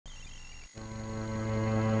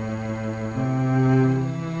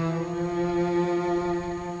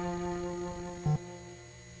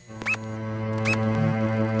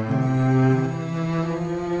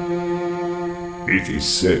It is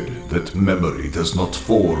said that memory does not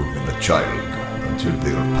form in a child until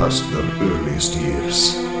they are past their earliest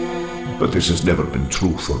years. But this has never been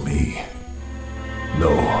true for me.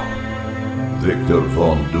 No, Victor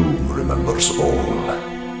Von Doom remembers all.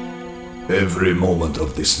 Every moment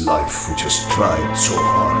of this life which has tried so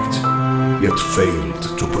hard, yet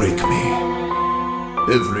failed to break me.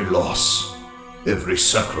 Every loss, every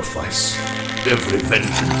sacrifice, every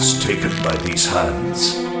vengeance taken by these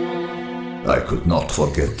hands. I could not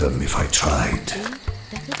forget them if I tried.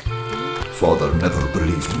 Father never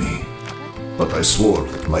believed me, but I swore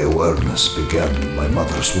that my awareness began in my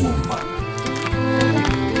mother's womb.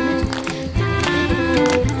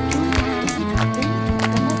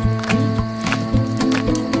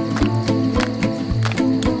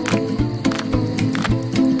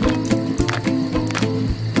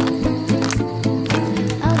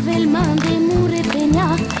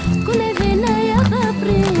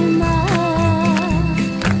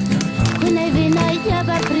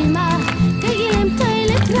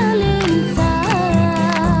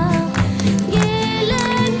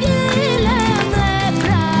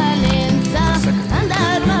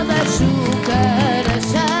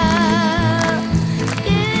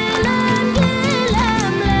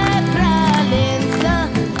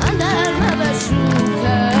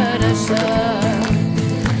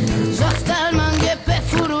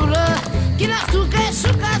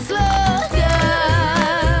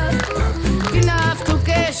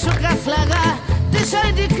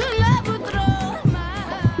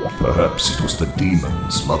 Perhaps it was the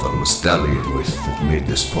demons Mother was dallying with that made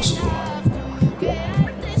this possible.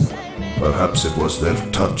 Perhaps it was their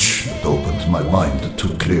touch that opened my mind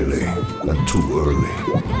too clearly and too early.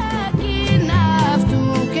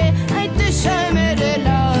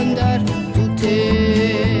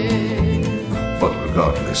 But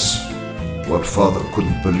regardless, while Father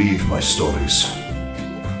couldn't believe my stories,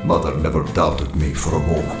 Mother never doubted me for a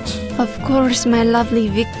moment. Of course, my lovely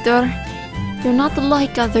Victor. You're not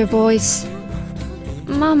like other boys.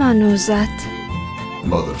 Mama knows that.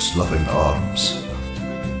 Mother's loving arms.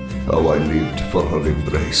 How I lived for her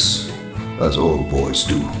embrace, as all boys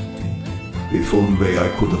do. If only I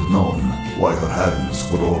could have known why her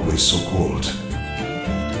hands were always so cold.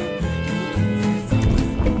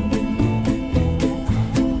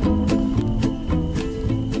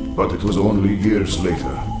 But it was only years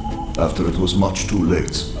later, after it was much too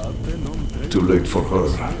late. Too late for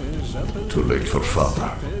her. Too late for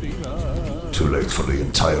Father. Too late for the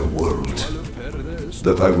entire world.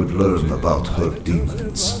 That I would learn about her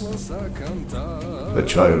demons. A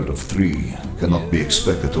child of 3 cannot be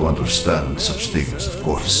expected to understand such things, of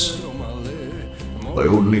course. I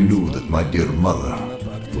only knew that my dear mother,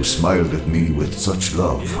 who smiled at me with such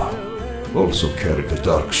love, also carried a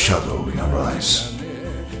dark shadow in her eyes,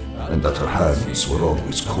 and that her hands were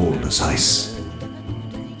always cold as ice.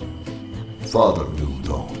 Father knew,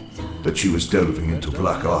 though, that she was delving into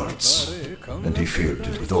black arts, and he feared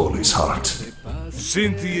it with all his heart.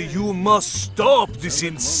 Cynthia, you must stop this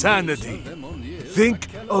insanity. Think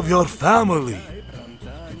of your family.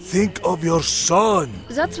 Think of your son.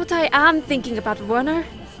 That's what I am thinking about, Werner.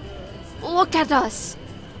 Look at us.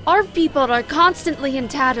 Our people are constantly in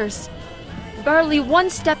tatters, barely one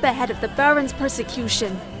step ahead of the Baron's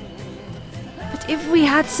persecution. But if we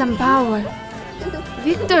had some power,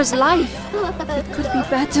 Victor's life, it could be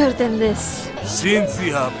better than this.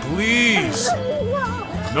 Cynthia, please.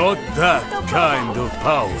 Not that kind of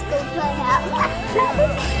power.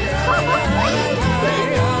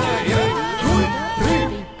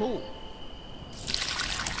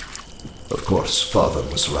 Of course, Father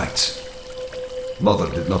was right. Mother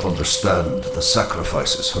did not understand the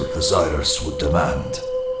sacrifices her desires would demand,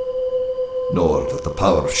 nor that the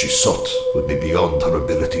power she sought would be beyond her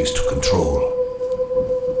abilities to control.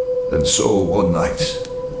 And so one night,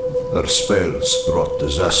 her spells brought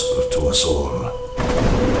disaster to us all.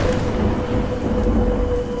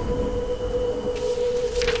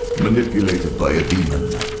 Manipulated by a demon,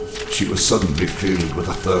 she was suddenly filled with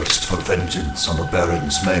a thirst for vengeance on the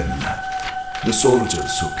Baron's men, the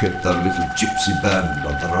soldiers who kept our little gypsy band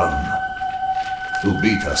on the run, who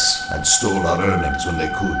beat us and stole our earnings when they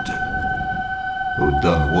could, who'd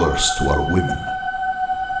done worse to our women.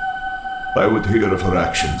 I would hear of her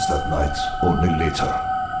actions that night only later,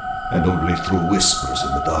 and only through whispers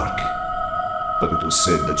in the dark. But it was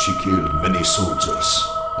said that she killed many soldiers,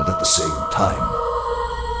 and at the same time.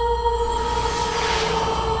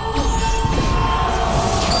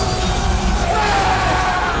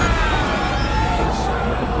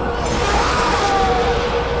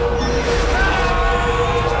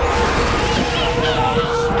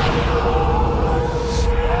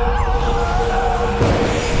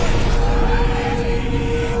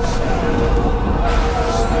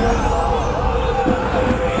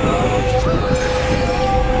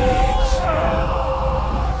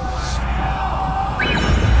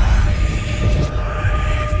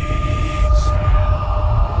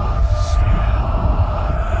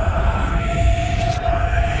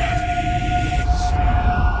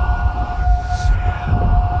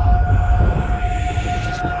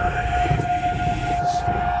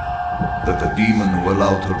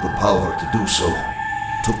 allowed her the power to do so,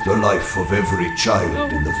 took the life of every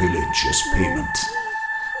child in the village as payment.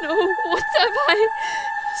 No, what have I...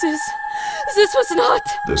 This was not...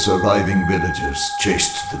 The surviving villagers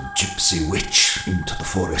chased the gypsy witch into the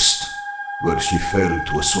forest, where she fell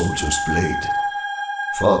to a soldier's blade.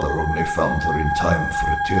 Father only found her in time for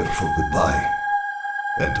a tearful goodbye,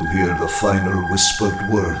 and to hear the final whispered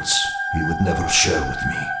words he would never share with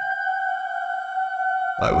me.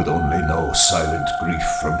 I would only know silent grief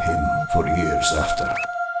from him for years after.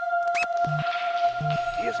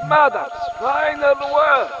 His mother's final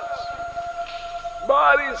words.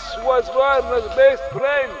 Boris was Werner's best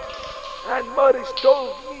friend, and Boris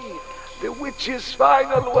told me the witch's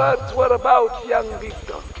final words were about young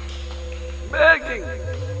Victor. Begging,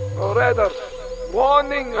 or rather,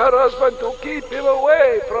 warning her husband to keep him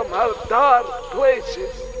away from her dark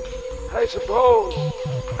places. I suppose,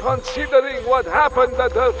 considering what happened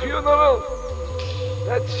at her funeral,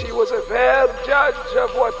 that she was a fair judge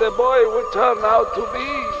of what the boy would turn out to be.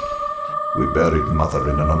 We buried Mother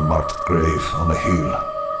in an unmarked grave on a hill,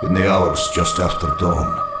 in the hours just after dawn.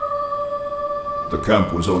 The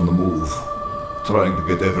camp was on the move, trying to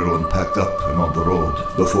get everyone packed up and on the road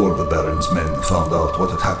before the Baron's men found out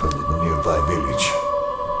what had happened in the nearby village.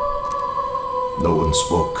 No one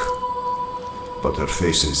spoke, but their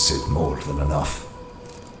faces said more than enough.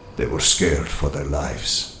 They were scared for their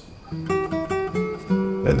lives.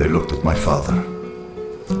 And they looked at my father,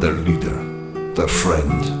 their leader, their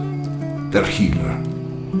friend, their healer,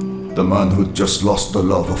 the man who'd just lost the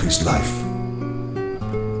love of his life.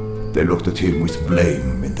 They looked at him with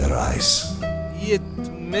blame in their eyes. It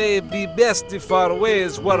may be best if our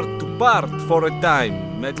ways were to part for a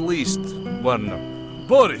time, at least, Werner.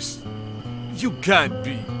 Boris, you can't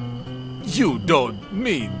be. You don't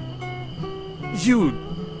mean. You'd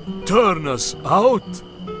turn us out?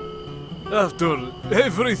 After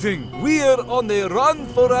everything? We're on the run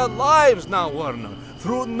for our lives now, Werner,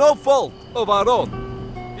 through no fault of our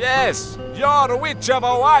own. Yes, your witch of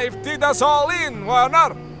a wife did us all in,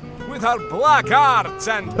 Werner, with her black arts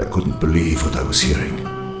and... I couldn't believe what I was hearing.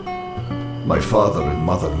 My father and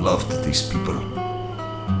mother loved these people.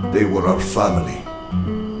 They were our family,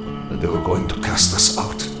 and they were going to cast us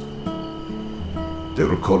out. They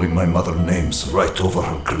were calling my mother names right over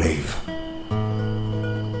her grave.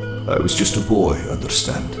 I was just a boy,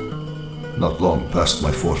 understand, not long past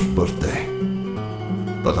my 4th birthday.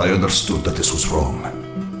 But I understood that this was wrong,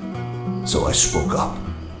 so I spoke up.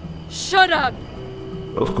 Shut up!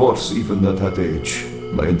 Of course, even at that age,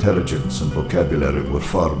 my intelligence and vocabulary were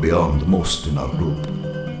far beyond most in our group.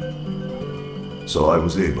 So I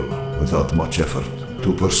was able, without much effort,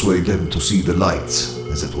 to persuade them to see the light,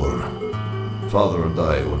 as it were. Father and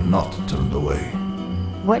I were not turned away.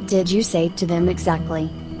 What did you say to them exactly?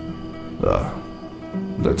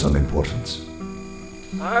 That's unimportant.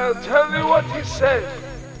 I'll tell you what he said,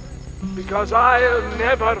 because I'll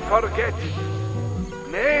never forget it.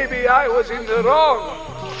 Maybe I was in the wrong,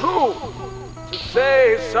 true, to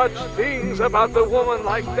say such things about a woman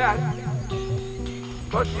like that.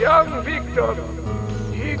 But young Victor,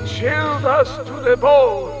 he chilled us to the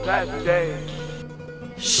bone that day.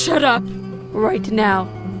 Shut up! Right now,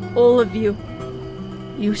 all of you.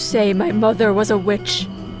 You say my mother was a witch.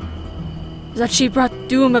 That she brought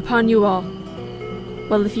doom upon you all.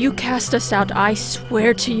 Well, if you cast us out, I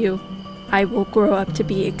swear to you, I will grow up to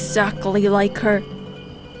be exactly like her.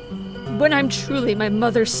 When I'm truly my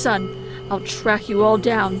mother's son, I'll track you all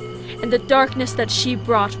down, and the darkness that she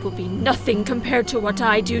brought will be nothing compared to what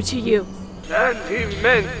I do to you. And he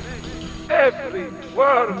meant every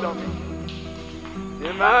word of it.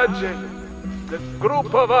 Imagine the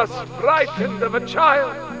group of us frightened of a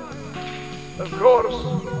child. Of course,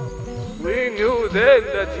 we knew then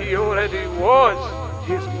that he already was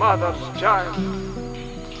his mother's child.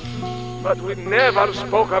 But we never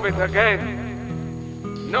spoke of it again.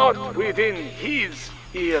 Not within his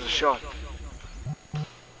earshot.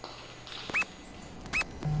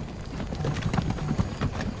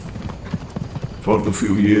 For the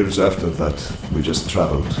few years after that, we just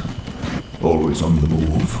traveled, always on the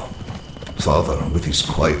move. Father with his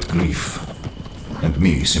quiet grief, and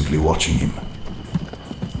me simply watching him.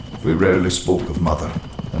 We rarely spoke of Mother,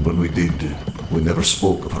 and when we did, we never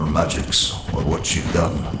spoke of her magics or what she'd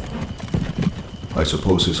done. I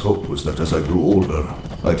suppose his hope was that as I grew older,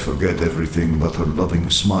 I'd forget everything but her loving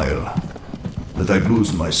smile, that I'd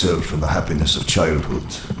lose myself in the happiness of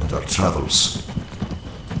childhood and our travels.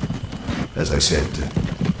 As I said,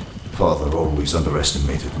 Father always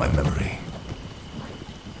underestimated my memory.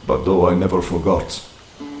 But though I never forgot,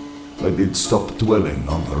 I did stop dwelling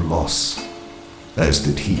on her loss, as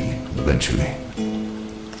did he, eventually.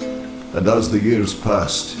 And as the years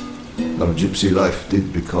passed, our gypsy life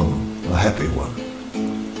did become a happy one.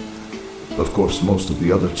 Of course, most of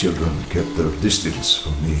the other children kept their distance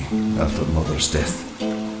from me after Mother's death.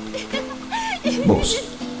 Most,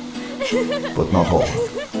 but not all.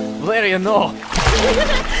 Valeria, no!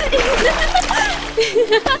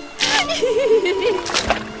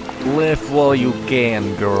 Laugh while you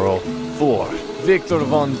can, girl. For Victor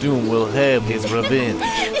Von Doom will have his revenge.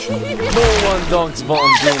 No one dunks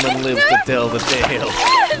Von Doom and lives to tell the tale.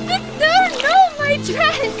 Victor, no, my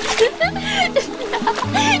dress!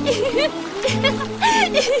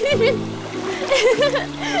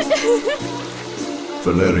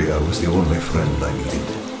 Valeria was the only friend I needed.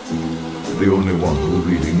 The only one who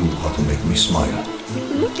really knew how to make me smile.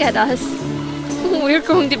 Look at us. We're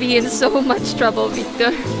going to be in so much trouble,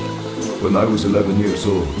 Victor. When I was 11 years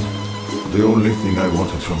old, the only thing I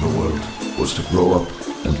wanted from the world was to grow up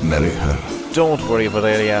and marry her. Don't worry,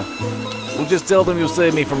 Valeria. We'll just tell them you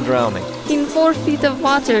saved me from drowning. In 4 feet of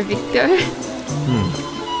water, Victor.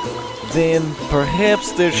 Then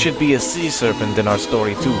perhaps there should be a sea serpent in our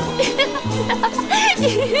story too.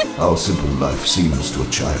 How simple life seems to a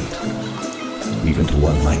child, even to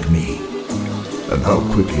one like me, and how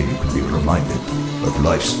quickly you can be reminded of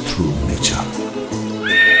life's true nature.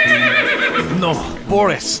 No,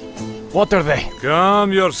 Boris! What are they?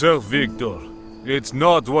 Calm yourself, Victor. It's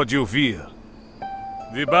not what you fear.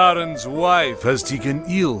 The Baron's wife has taken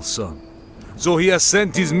ill, son. So he has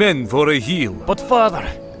sent his men for a heal. But father,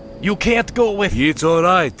 you can't go with... It's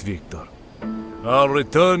alright, Victor. I'll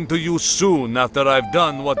return to you soon after I've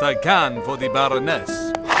done what I can for the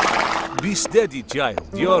Baroness. Be steady, child.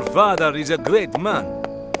 Your father is a great man.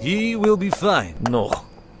 He will be fine. No.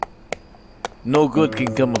 No good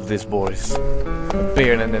can come of this, Boris.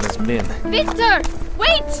 Baron and his men. Victor!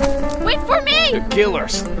 Wait! Wait for me! They're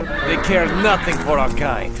killers. They care nothing for our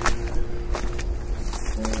kind.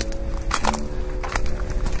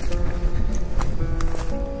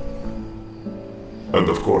 And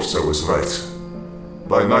of course I was right.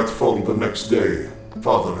 By nightfall the next day,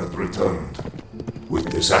 Father had returned, with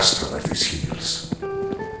disaster at his heels.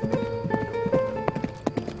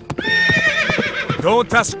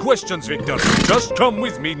 Don't ask questions, Victor. Just come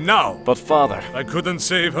with me now. But father... I couldn't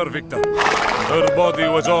save her, Victor. Her body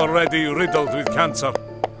was already riddled with cancer.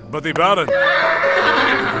 But the Baron...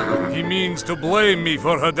 he means to blame me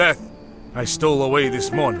for her death. I stole away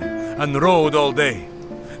this morning and rode all day.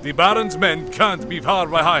 The Baron's men can't be far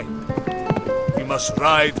behind. We must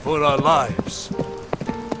ride for our lives.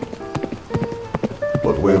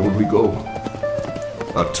 But where would we go?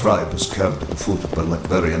 Our tribe was camped at the foot of the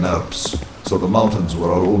Latvian Alps, so the mountains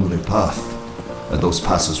were our only path, and those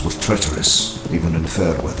passes were treacherous, even in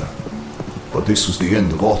fair weather. But this was the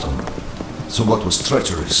end of autumn, so what was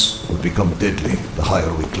treacherous would become deadly the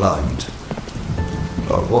higher we climbed.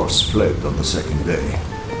 Our horse fled on the second day.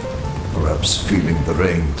 Perhaps feeling the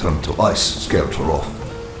rain turn to ice scared her off.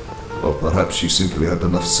 Or perhaps she simply had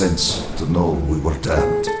enough sense to know we were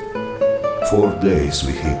damned. 4 days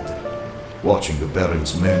we hid, watching the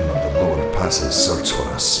Baron's men on the lower passes search for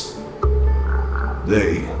us.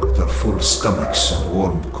 They, with their full stomachs and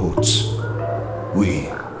warm coats. We,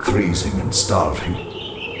 freezing and starving.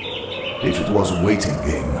 If it was a waiting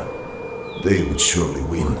game, they would surely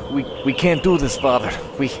win. We can't do this, father.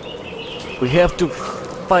 We have to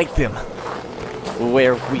fight them.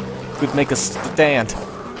 Where we could make a stand.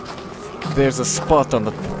 There's a spot on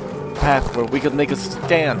the path where we could make a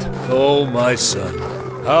stand. Oh, my son.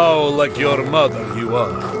 How like your mother you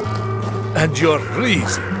are. And you're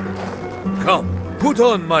freezing. Come, put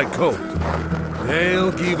on my coat.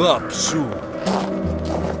 They'll give up soon.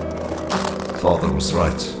 Father was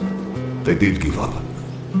right. They did give up.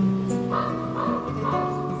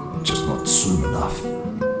 Just not soon enough.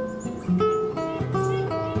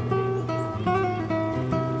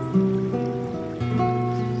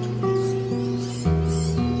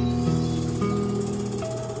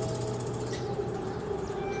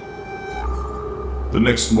 The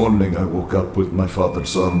next morning I woke up with my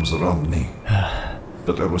father's arms around me.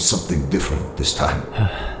 But there was something different this time.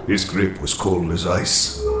 His grip was cold as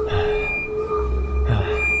ice.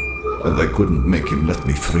 And I couldn't make him let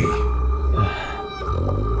me free.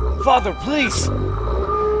 Father, please!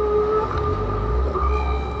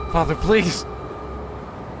 Father, please!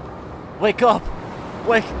 Wake up!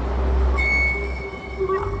 Wake...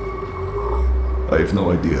 I have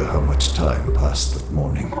no idea how much time passed that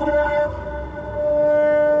morning.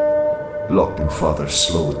 Locked in Father's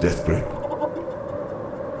slow death grip.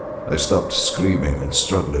 I stopped screaming and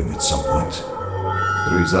struggling at some point,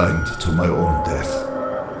 resigned to my own death,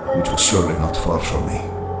 which was surely not far from me.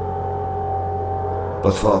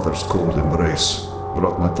 But Father's cold embrace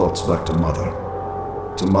brought my thoughts back to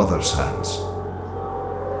Mother's hands.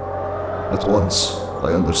 At once,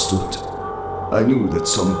 I understood. I knew that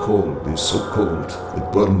some cold is so cold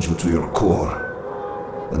it burns you to your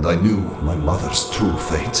core, and I knew my mother's true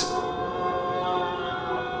fate.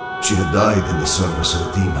 She had died in the service of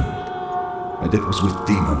a demon, and it was with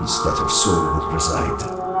demons that her soul would reside,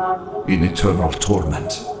 in eternal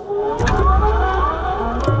torment.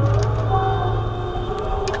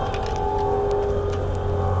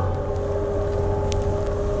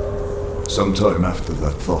 Sometime after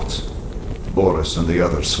that thought, Boris and the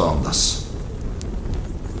others found us.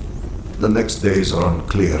 The next days are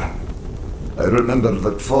unclear. I remember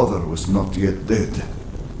that Father was not yet dead.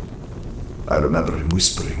 I remember him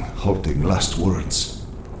whispering, halting last words.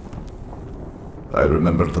 I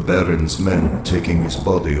remember the Baron's men taking his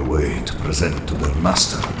body away to present to their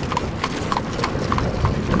master.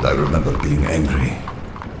 And I remember being angry,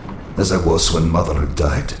 as I was when Mother had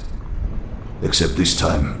died. Except this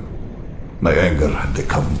time, my anger had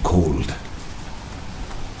become cold.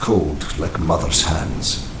 Cold like Mother's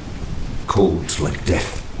hands. Cold like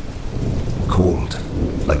death. Cold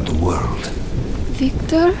like the world.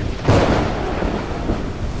 Victor?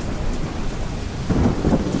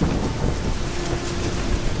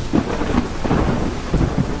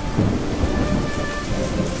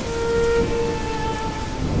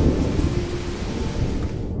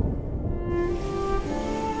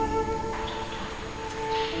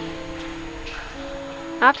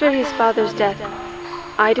 After his father's death,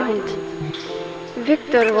 I don't.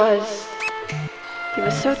 Victor was... he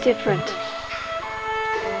was so different.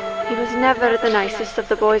 He was never the nicest of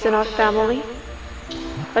the boys in our family,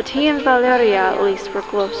 but he and Valeria at least were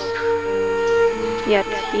close. Yet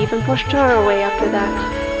he even pushed her away after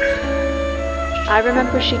that. I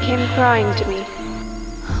remember she came crying to me.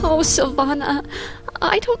 Oh, Sylvana,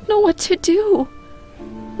 I don't know what to do.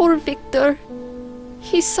 Poor Victor.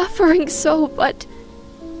 He's suffering so, but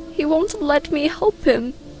he won't let me help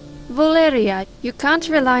him. Valeria, you can't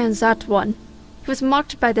rely on that one. He was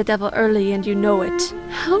marked by the devil early and you know it.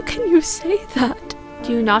 How can you say that?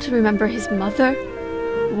 Do you not remember his mother?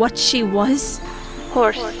 What she was? Of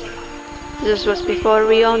course. This was before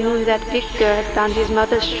we all knew that Victor had found his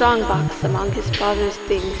mother's strongbox among his father's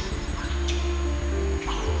things.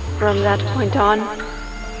 From that point on,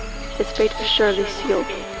 his fate was surely sealed.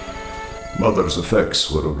 Mother's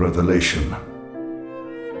effects were a revelation.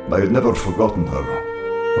 I had never forgotten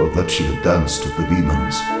her, or that she had danced with the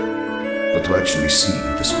demons, but to actually see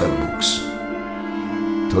the spellbooks,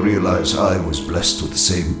 to realize I was blessed with the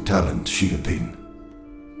same talent she had been.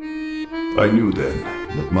 I knew then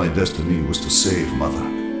that my destiny was to save Mother,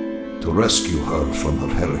 to rescue her from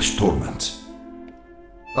her hellish torment.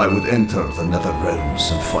 I would enter the nether realms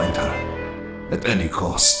and find her, at any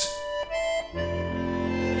cost.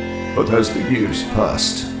 But as the years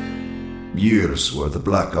passed, years where the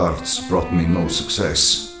black arts brought me no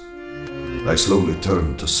success, I slowly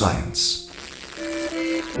turned to science.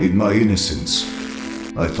 In my innocence,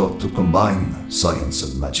 I thought to combine science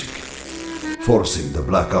and magic, forcing the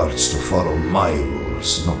black arts to follow my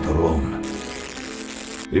rules, not their own.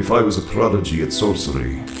 If I was a prodigy at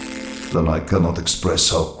sorcery, then I cannot express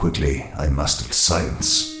how quickly I mastered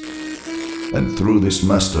science. And through this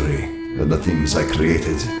mastery and the things I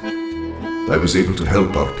created, I was able to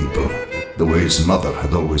help our people the ways Mother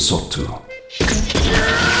had always sought to.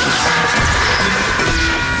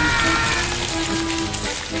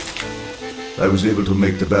 I was able to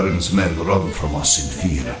make the Baron's men run from us in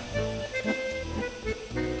fear.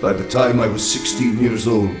 By the time I was 16 years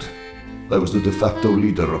old, I was the de facto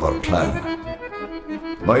leader of our clan.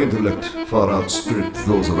 My intellect far outstripped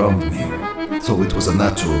those around me, so it was a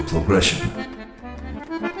natural progression.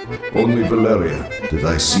 Only Valeria did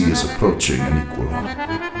I see as approaching an equal,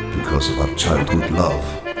 because of our childhood love.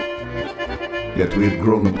 Yet we had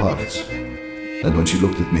grown apart, and when she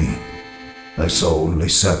looked at me, I saw only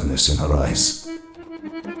sadness in her eyes.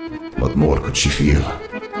 What more could she feel?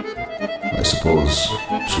 I suppose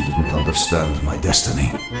she didn't understand my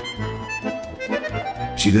destiny.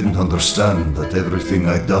 She didn't understand that everything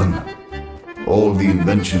I'd done, all the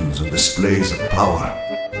inventions and displays of power,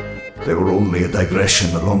 they were only a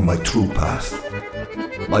digression along my true path.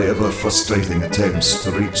 My ever-frustrating attempts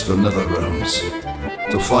to reach the nether realms,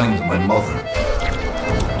 to find my mother.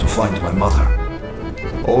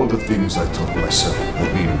 All the things I taught myself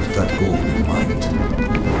had been with that goal in mind.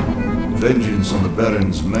 Vengeance on the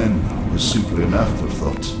Baron's men was simply an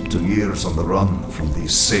afterthought to years on the run from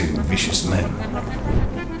these same vicious men.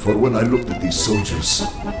 For when I looked at these soldiers,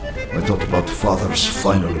 I thought about Father's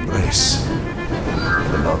final embrace.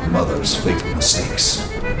 and not Mother's fatal mistakes.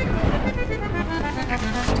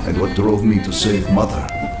 And what drove me to save Mother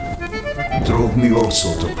drove me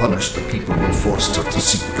also to punish the people who forced her to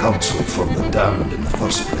seek counsel from the damned in the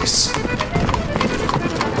first place.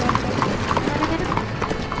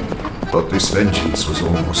 But this vengeance was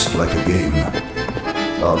almost like a game.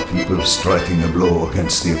 Our people striking a blow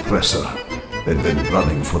against the oppressor and then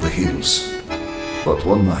running for the hills. But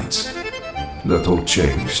one night, that all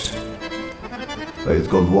changed. I had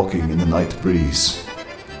gone walking in the night breeze,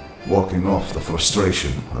 walking off the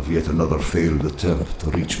frustration of yet another failed attempt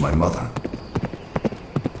to reach my mother.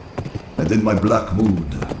 And in my black mood,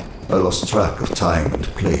 I lost track of time and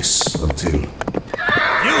place until...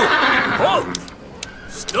 You! Halt!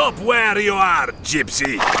 Stop where you are,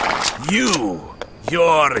 Gypsy!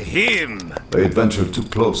 You're him! I had ventured too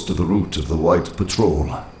close to the route of the White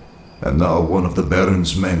Patrol, and now one of the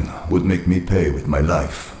Baron's men would make me pay with my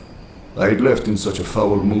life. I had left in such a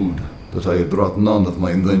foul mood that I had brought none of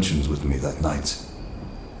my inventions with me that night.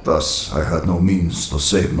 Thus, I had no means to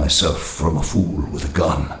save myself from a fool with a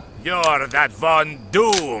gun. You're that Von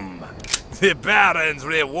Doom! The Baron's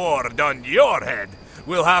reward on your head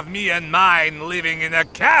will have me and mine living in a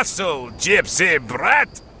castle, gypsy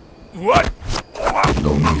brat! What?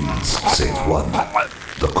 No means save one.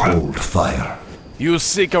 The cold fire. You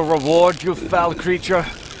seek a reward, you foul creature?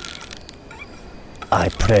 I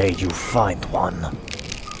pray you find one.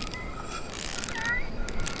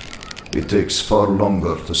 It takes far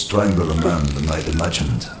longer to strangle a man than I'd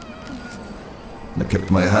imagined. I kept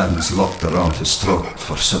my hands locked around his throat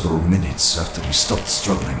for several minutes after he stopped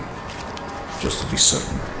struggling, just to be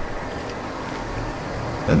certain.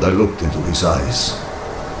 And I looked into his eyes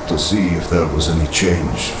to see if there was any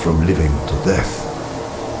change from living to death.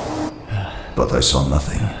 But I saw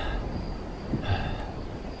nothing.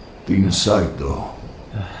 Inside, though,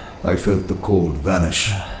 I felt the cold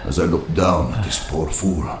vanish as I looked down at this poor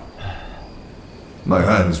fool. My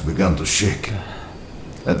hands began to shake,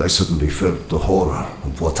 and I suddenly felt the horror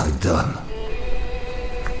of what I'd done.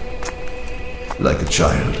 Like a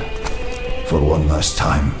child, for one last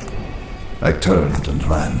time, I turned and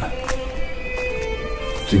ran,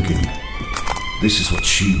 thinking this is what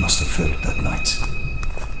she must have felt that night.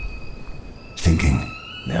 Thinking,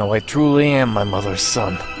 now I truly am my mother's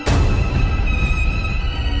son.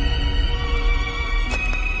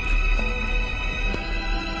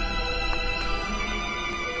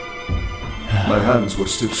 my hands were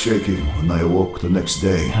still shaking when I awoke the next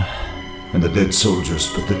day, and the dead soldier's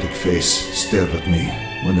pathetic face stared at me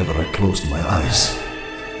whenever I closed my eyes.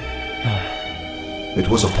 It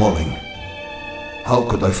was appalling. How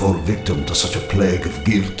could I fall victim to such a plague of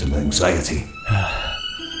guilt and anxiety?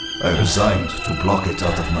 I resigned to block it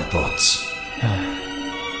out of my thoughts.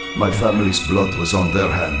 My family's blood was on their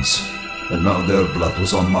hands, and now their blood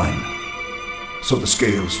was on mine. So the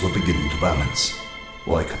scales were beginning to balance.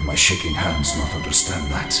 Why could my shaking hands not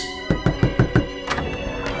understand that?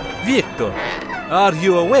 Victor, are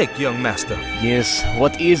you awake, young master? Yes,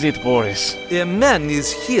 what is it, Boris? A man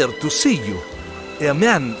is here to see you. A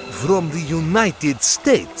man from the United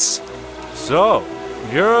States. So,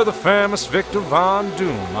 you're the famous Victor Von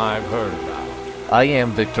Doom I've heard about. I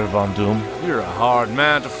am Victor Von Doom. You're a hard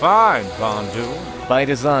man to find, Von Doom. By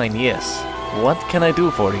design, yes. What can I do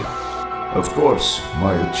for you? Of course,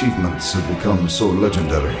 my achievements had become so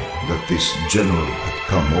legendary that this general had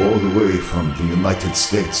come all the way from the United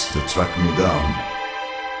States to track me down.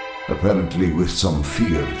 Apparently with some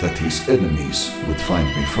fear that his enemies would find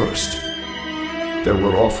me first. There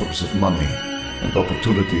were offers of money and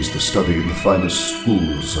opportunities to study in the finest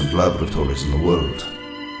schools and laboratories in the world.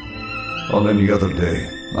 On any other day,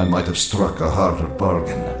 I might have struck a harder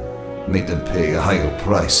bargain, made them pay a higher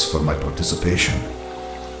price for my participation.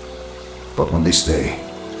 But on this day,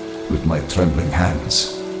 with my trembling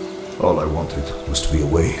hands, all I wanted was to be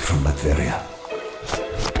away from Valeria.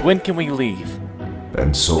 When can we leave?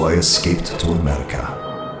 And so I escaped to America,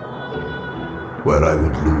 where I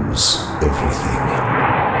would lose everything.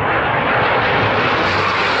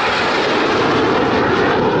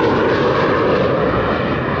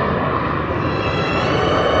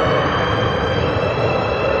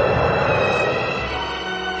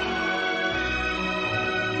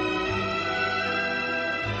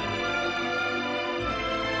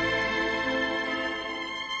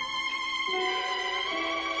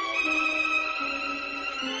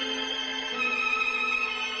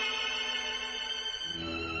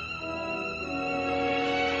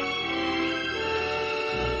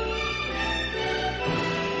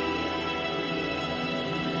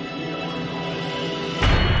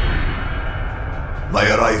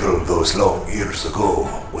 My arrival those long years ago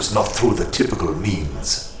was not through the typical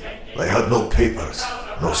means. I had no papers,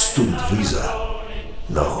 no student visa.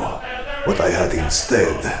 No, what I had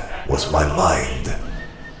instead was my mind.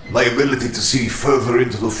 My ability to see further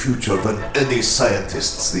into the future than any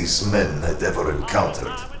scientists these men had ever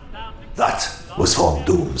encountered. That was Von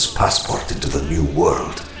Doom's passport into the new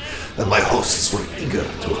world, and my hosts were eager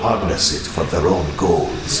to harness it for their own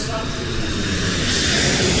goals.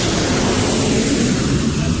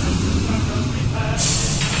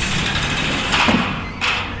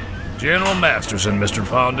 General Masterson, Mr.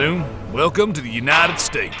 Von Doom, welcome to the United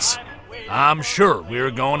States. I'm sure we're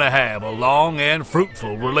going to have a long and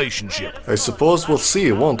fruitful relationship. I suppose we'll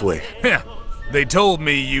see, won't we? Yeah, they told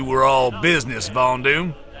me you were all business, Von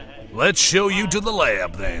Doom. Let's show you to the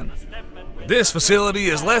lab, then. This facility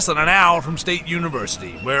is less than an hour from State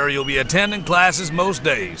University, where you'll be attending classes most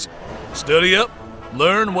days. Study up,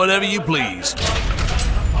 learn whatever you please.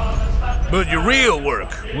 But your real work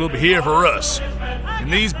will be here for us. In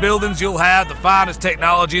these buildings, you'll have the finest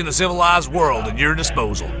technology in the civilized world at your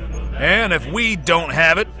disposal. And if we don't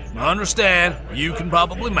have it, understand, you can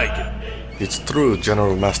probably make it. It's true,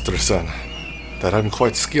 General Masterson, that I'm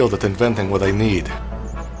quite skilled at inventing what I need.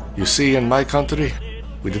 You see, in my country,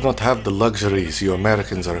 we do not have the luxuries you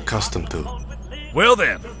Americans are accustomed to. Well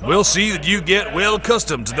then, we'll see that you get well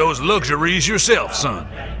accustomed to those luxuries yourself, son.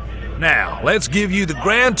 Now, let's give you the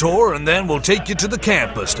grand tour and then we'll take you to the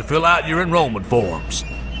campus to fill out your enrollment forms.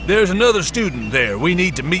 There's another student there we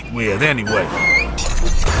need to meet with anyway.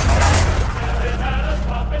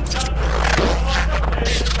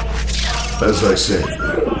 As I said,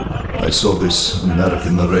 I saw this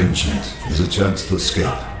American arrangement as a chance to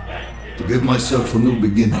escape. To give myself a new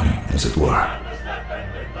beginning, as it were.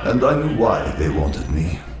 And I knew why they wanted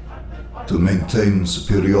me. To maintain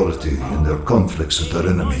superiority in their conflicts with their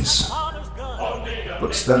enemies.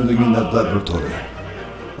 But standing in that laboratory,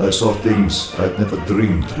 I saw things I'd never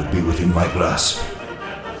dreamed would be within my grasp.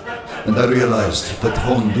 And I realized that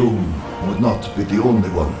Von Doom would not be the only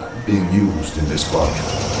one being used in this bargain.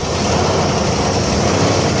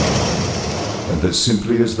 And as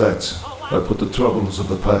simply as that, I put the troubles of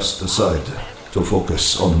the past aside to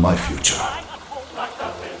focus on my future.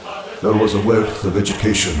 There was a wealth of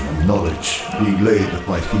education and knowledge being laid at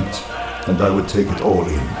my feet, and I would take it all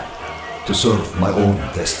in to serve my own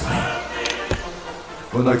destiny.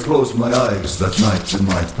 When I closed my eyes that night in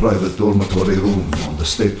my private dormitory room on the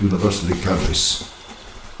State University campus,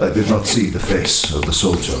 I did not see the face of the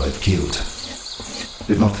soldier I'd killed.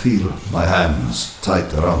 Did not feel my hands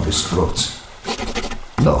tight around his throat.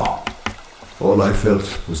 No. All I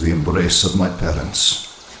felt was the embrace of my parents,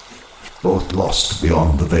 both lost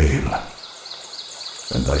beyond the veil.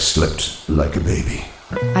 And I slept like a baby.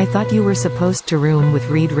 I thought you were supposed to room with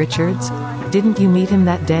Reed Richards. Didn't you meet him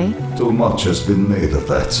that day? Too much has been made of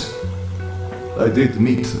that. I did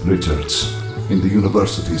meet Richards in the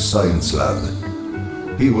university's science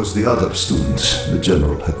lab. He was the other student the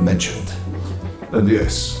general had mentioned. And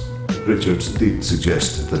yes, Richards did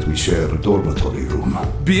suggest that we share a dormitory room.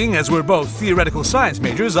 Being as we're both theoretical science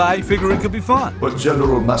majors, I figure it could be fun. But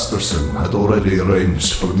General Masterson had already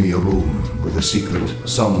arranged for me a room with a secret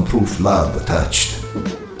soundproof lab attached.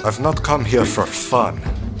 I've not come here for fun,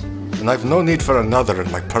 and I've no need for another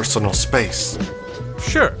in my personal space.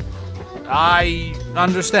 Sure. I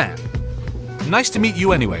understand. Nice to meet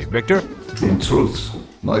you anyway, Victor. In truth,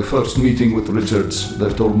 my first meeting with Richards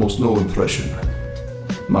left almost no impression.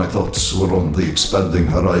 My thoughts were on the expanding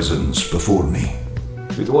horizons before me.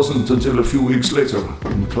 It wasn't until a few weeks later,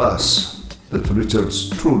 in class, that Richards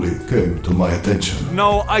truly came to my attention.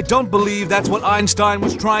 No, I don't believe that's what Einstein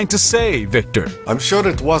was trying to say, Victor. I'm sure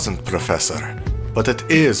it wasn't, Professor. But it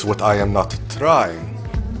is what I am not trying,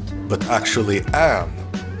 but actually am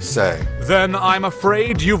saying. Then I'm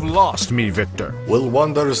afraid you've lost me, Victor. Will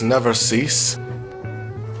wonders never cease?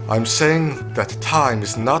 I'm saying that time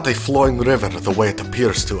is not a flowing river the way it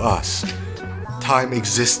appears to us. Time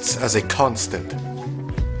exists as a constant.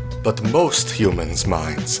 But most humans'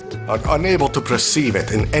 minds are unable to perceive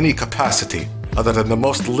it in any capacity other than the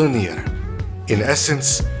most linear. In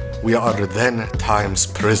essence, we are then time's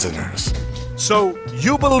prisoners. So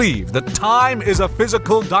you believe that time is a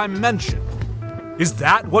physical dimension? Is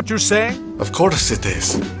that what you're saying? Of course it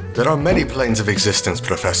is. There are many planes of existence,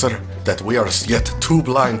 Professor, that we are yet too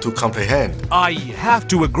blind to comprehend. I have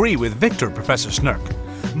to agree with Victor, Professor Snurk.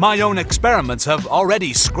 My own experiments have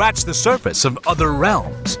already scratched the surface of other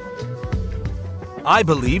realms. I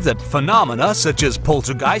believe that phenomena such as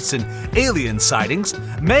poltergeists and alien sightings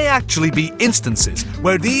may actually be instances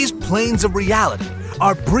where these planes of reality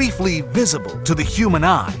are briefly visible to the human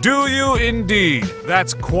eye. Do you indeed?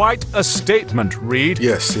 That's quite a statement, Reed.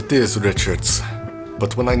 Yes, it is, Richards.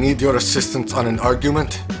 But when I need your assistance on an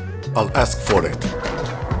argument, I'll ask for it.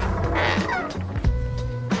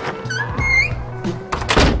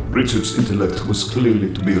 Richard's intellect was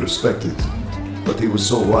clearly to be respected, but he was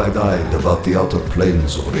so wide-eyed about the outer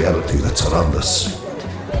planes of reality that surround us.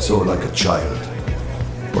 So like a child.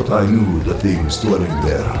 But I knew the things dwelling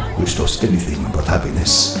there wished us anything but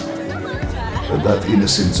happiness. And that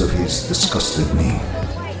innocence of his disgusted me,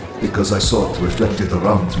 because I saw it reflected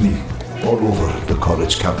around me, all over the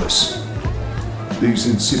college campus. These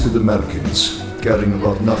insipid Americans, caring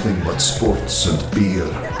about nothing but sports and beer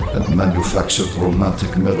and manufactured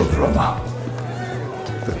romantic melodrama.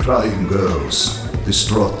 The crying girls,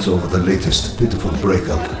 distraught over the latest pitiful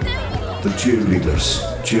breakup. The cheerleaders,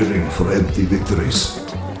 cheering for empty victories.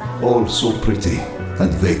 All so pretty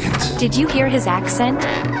and vacant. Did you hear his accent?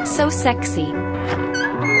 So sexy.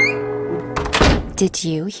 Did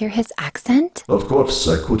you hear his accent? Of course,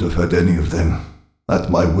 I could have had any of them.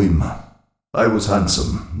 At my whim. I was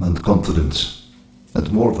handsome and confident.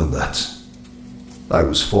 And more than that, I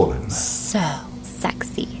was foreign. So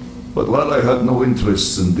sexy. But while I had no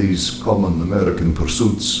interest in these common American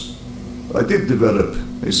pursuits, I did develop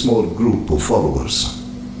a small group of followers.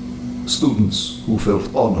 Students who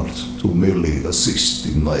felt honored to merely assist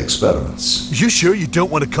in my experiments. You sure you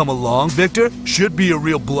don't want to come along, Victor? Should be a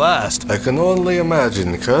real blast. I can only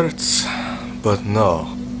imagine, Kurtz. But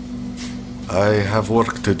no. I have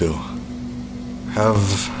work to do. Have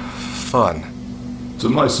fun. To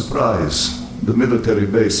my surprise, the military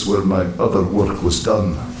base where my other work was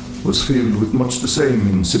done was filled with much the same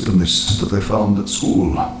insipidness that I found at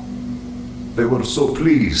school. They were so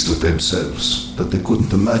pleased with themselves that they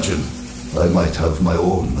couldn't imagine I might have my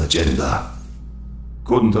own agenda.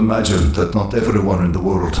 Couldn't imagine that not everyone in the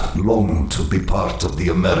world longed to be part of the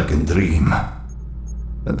American dream.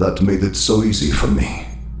 And that made it so easy for me.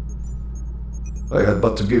 I had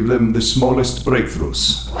but to give them the smallest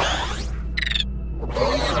breakthroughs.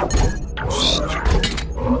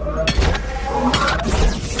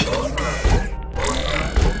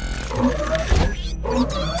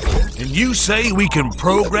 You say we can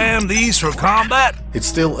program these for combat? It's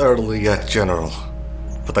still early yet, General.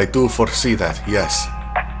 But I do foresee that, yes.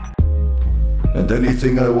 And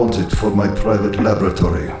anything I wanted for my private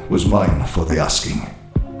laboratory was mine for the asking.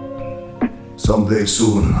 Someday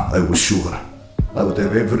soon, I was sure, I would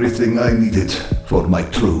have everything I needed for my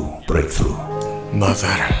true breakthrough.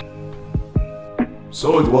 Mother.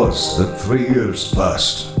 So it was that 3 years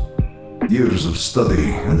passed. Years of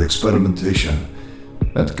study and experimentation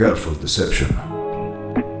and careful deception.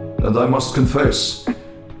 And I must confess,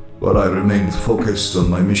 while I remained focused on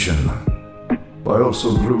my mission, I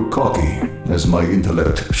also grew cocky as my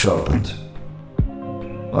intellect sharpened.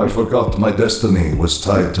 I forgot my destiny was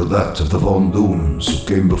tied to that of the Von Dooms who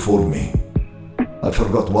came before me. I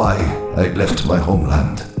forgot why I left my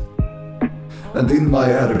homeland. And in my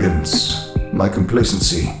arrogance, my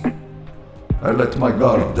complacency, I let my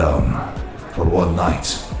guard down for one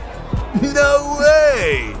night. No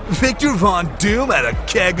way! Victor Von Doom at a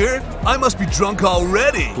kegger? I must be drunk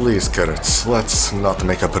already! Please, Kurtz, let's not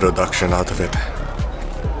make a production out of it.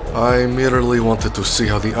 I merely wanted to see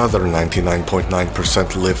how the other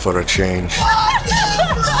 99.9% live for a change.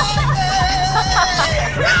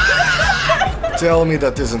 Tell me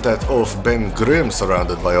that isn't that oaf Ben Grimm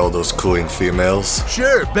surrounded by all those cooing females?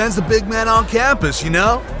 Sure, Ben's the big man on campus, you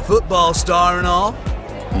know? Football star and all.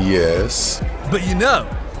 Yes. But you know,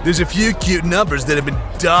 there's a few cute numbers that have been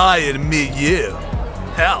dying to meet you.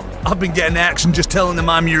 Hell, I've been getting action just telling them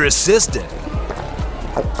I'm your assistant.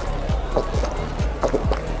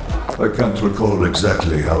 I can't recall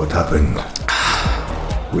exactly how it happened,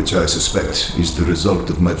 which I suspect is the result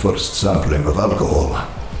of my first sampling of alcohol.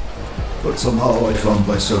 But somehow I found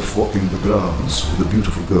myself walking the grounds with a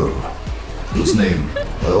beautiful girl, whose name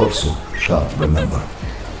I also can't remember.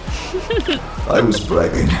 I was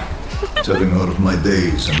bragging, telling her of my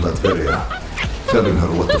days in Valeria, telling her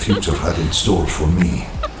what the future had in store for me.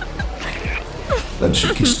 Then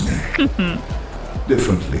she kissed me,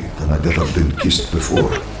 differently than I'd ever been kissed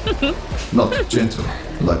before. Not gentle,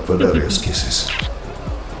 like Valeria's kisses.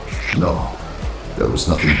 No, there was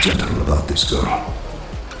nothing gentle about this girl.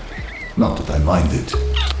 Not that I minded.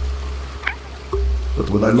 But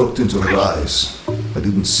when I looked into her eyes, I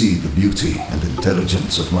didn't see the beauty and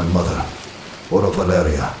intelligence of my mother, or of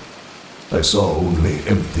Valeria. I saw only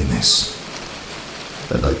emptiness.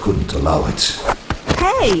 And I couldn't allow it.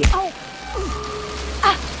 Hey!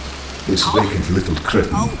 This vacant little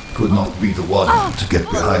cretin could not be the one to get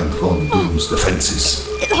behind Von Doom's defenses.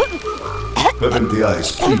 Her empty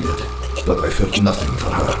eyes pleaded, but I felt nothing for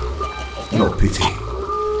her. No pity.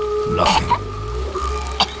 Nothing.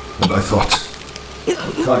 And I thought,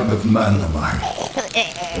 what kind of man am I?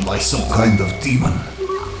 Am I some kind of demon?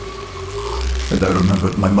 And I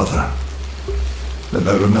remembered my mother. And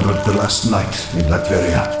I remembered the last night in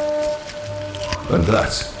Latveria. And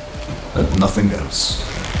that, and nothing else,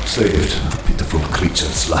 saved the pitiful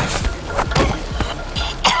creature's life.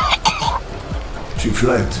 She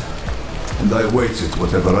fled, and I awaited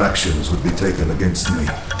whatever actions would be taken against me,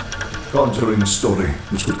 conjuring a story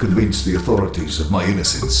which would convince the authorities of my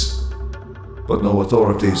innocence. But no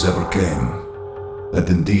authorities ever came, and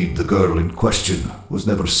indeed the girl in question was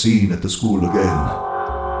never seen at the school again.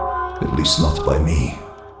 At least not by me.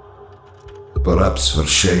 Perhaps her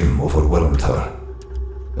shame overwhelmed her,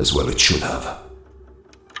 as well it should have.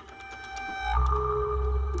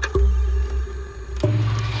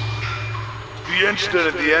 The incident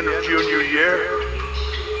at the end of junior year,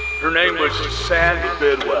 her name was Sandy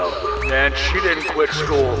Bidwell, and she didn't quit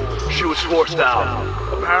school. She was forced out.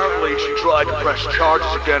 Apparently, she tried to press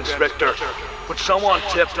charges against Victor, but someone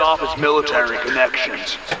tipped off his military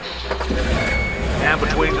connections. And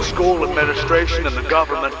between the school administration and the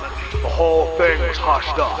government, the whole thing was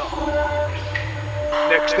hushed up.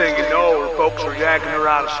 Next thing you know, her folks were yanking her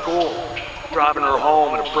out of school, driving her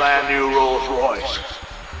home in a brand new Rolls Royce.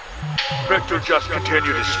 Victor just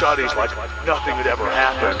continued his studies like nothing had ever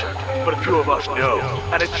happened, but a few of us knew,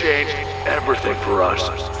 and it changed everything for us.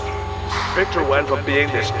 Victor went from being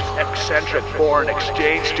this eccentric foreign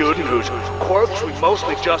exchange student whose quirks we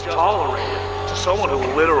mostly just tolerated, to someone who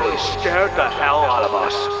literally scared the hell out of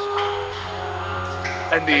us.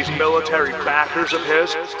 And these military backers of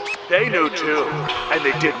his, they knew too, and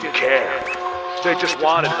they didn't care. They just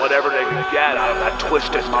wanted whatever they could get out of that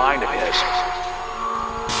twisted mind of his.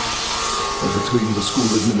 And between the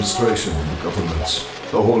school administration and the government,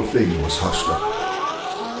 the whole thing was hushed up.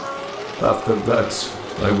 After that,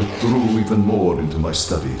 I withdrew even more into my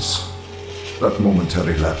studies. That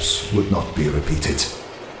momentary lapse would not be repeated.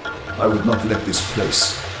 I would not let this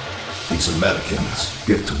place, these Americans,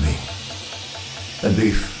 get to me. And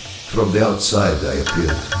if, from the outside, I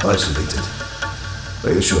appeared isolated,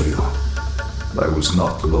 I assure you, I was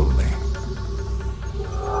not lonely.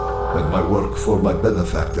 And my work for my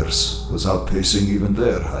benefactors was outpacing even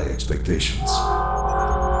their high expectations.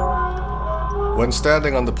 When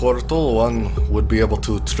standing on the portal, one would be able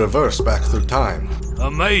to traverse back through time.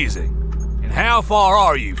 Amazing. And how far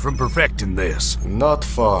are you from perfecting this? Not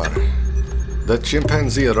far. The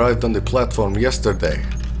chimpanzee arrived on the platform yesterday,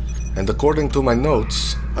 and according to my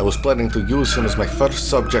notes, I was planning to use him as my first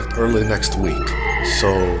subject early next week. So...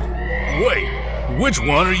 Wait, which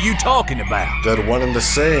one are you talking about? They're one and the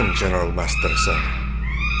same, General Masterson.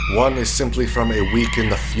 One is simply from a week in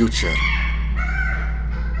the future.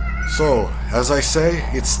 So, as I say,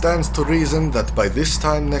 it stands to reason that by this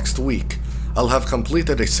time next week, I'll have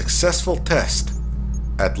completed a successful test.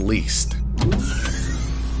 At least.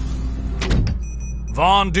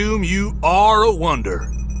 Von Doom, you are a wonder.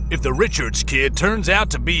 If the Richards kid turns out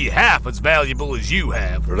to be half as valuable as you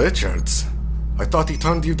have... Richards? I thought he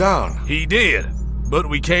turned you down. He did, but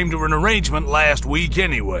we came to an arrangement last week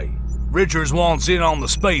anyway. Richards wants in on the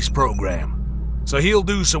space program. So he'll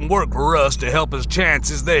do some work for us to help his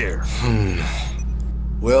chances there.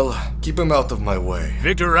 Well, keep him out of my way.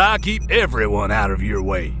 Victor, I keep everyone out of your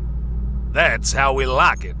way. That's how we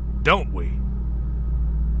like it, don't we?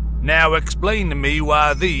 Now explain to me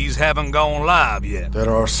why these haven't gone live yet.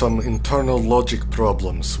 There are some internal logic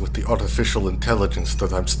problems with the artificial intelligence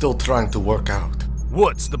that I'm still trying to work out.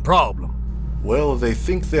 What's the problem? Well, they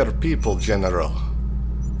think they're people, General.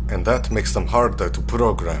 And that makes them harder to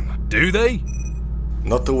program. Do they?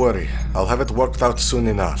 Not to worry, I'll have it worked out soon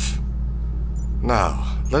enough.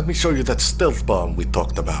 Now, let me show you that stealth bomb we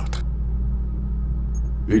talked about.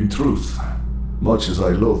 In truth, much as I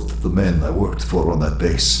loathed the men I worked for on that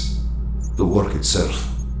base, the work itself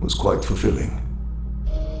was quite fulfilling.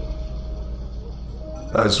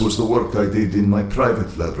 As was the work I did in my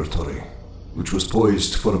private laboratory, which was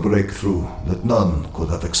poised for a breakthrough that none could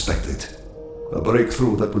have expected. A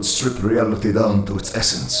breakthrough that would strip reality down to its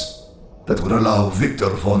essence. That would allow Victor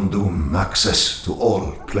Von Doom access to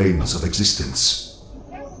all planes of existence.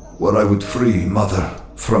 Where I would free Mother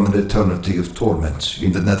from an eternity of torment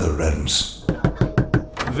in the nether realms.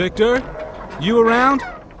 Victor? You around?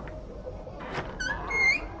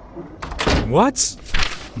 What?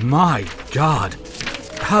 My God.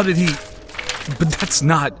 How did he... But that's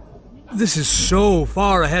not... This is so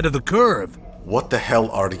far ahead of the curve. What the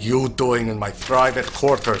hell are you doing in my private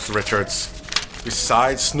quarters, Richards?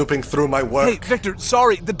 Besides snooping through my work... Hey, Victor,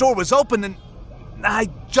 sorry, the door was open and I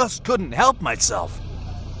just couldn't help myself.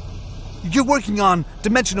 You're working on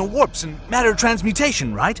dimensional warps and matter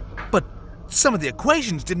transmutation, right? But some of the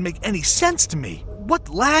equations didn't make any sense to me. What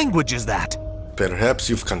language is that? Perhaps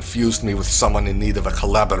you've confused me with someone in need of a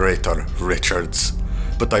collaborator, Richards.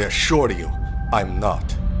 But I assure you, I'm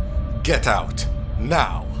not. Get out,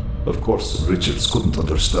 now! Of course, Richards couldn't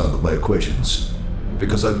understand my equations,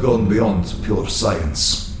 because I'd gone beyond pure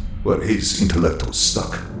science, where his intellect was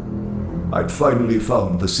stuck. I'd finally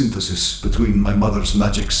found the synthesis between my mother's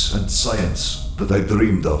magics and science that I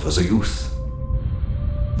dreamed of as a youth.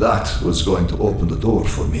 That was going to open the door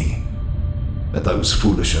for me, and I was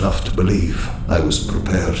foolish enough to believe I was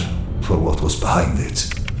prepared for what was behind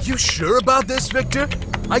it. You sure about this, Victor?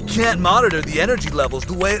 I can't monitor the energy levels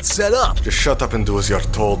the way it's set up. Just shut up and do as you're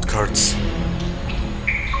told, Kurtz.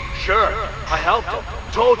 Sure, I helped him.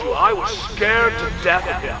 Told you I was scared to death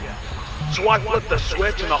of him. So I flipped the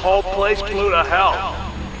switch and the whole place flew to hell.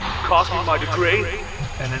 Cost me my degree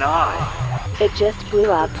and an eye. It just blew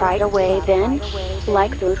up right away then,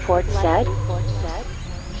 like the report said?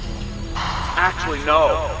 Actually,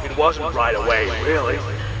 no, it wasn't right away, really.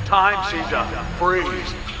 Time seemed to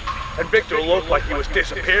freeze. And Victor looked like he was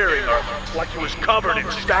disappearing, or like he was covered in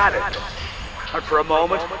static. And for a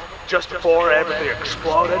moment, just before everything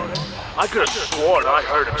exploded, I could have sworn I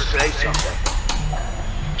heard him say something.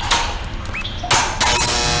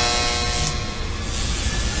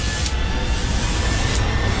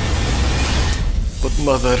 But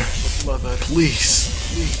mother,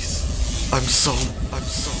 please. I'm so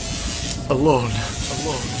alone.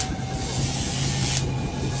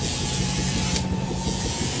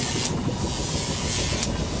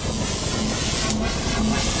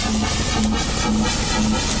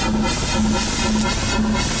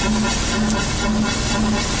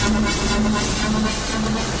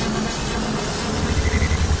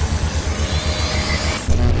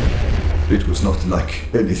 It was not like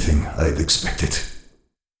anything I'd expected.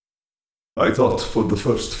 I thought for the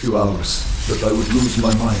first few hours that I would lose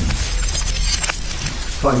my mind.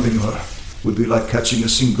 Finding her would be like catching a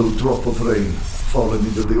single drop of rain falling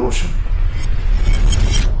into the ocean.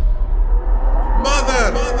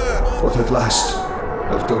 Mother! But at last,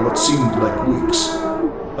 after what seemed like weeks,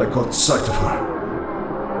 I caught sight of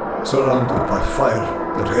her. Surrounded by fire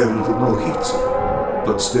that held no heat,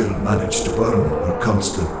 but still managed to burn her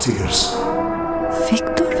constant tears.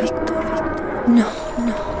 Victor. No.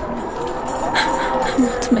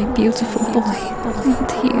 Not my beautiful boy.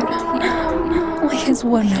 Not here. Why has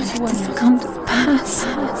Werner let this come to pass?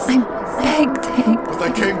 I begged him. But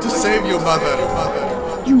I came to save you, Mother.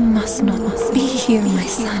 You must not be here, my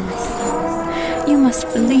son. You must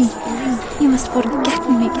flee. You must forget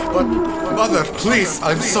me. But, Mother, please,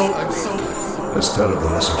 I'm so... As terrible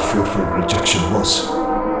as her fearful rejection was,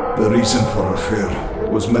 the reason for her fear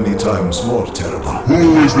was many times more terrible.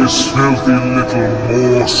 Who is this filthy little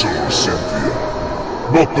morsel, Cynthia?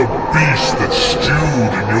 Not the beast that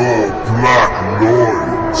stewed in your black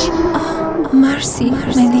loins. Oh, mercy,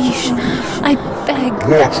 my liege. I beg.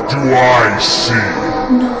 What do I see?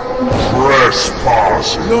 No.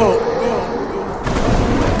 Trespassing. No.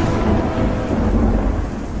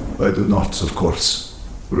 I do not, of course,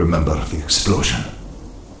 remember the explosion.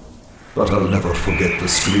 But I'll never forget the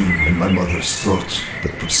scream in my mother's throat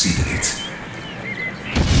that preceded it.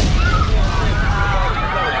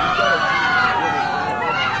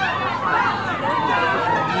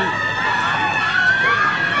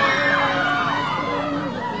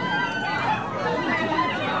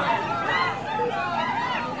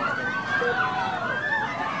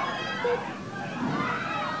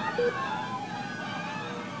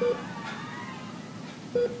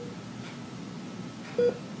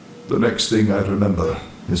 The next thing I remember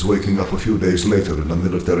is waking up a few days later in a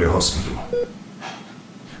military hospital.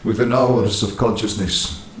 Within hours of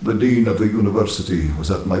consciousness, the dean of the university was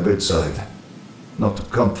at my bedside. Not to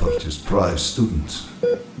comfort his prized student,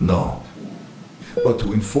 no, but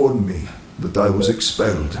to inform me that I was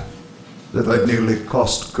expelled, that I'd nearly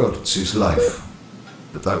cost Kurtz his life,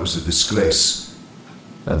 that I was a disgrace,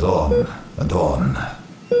 and on and on.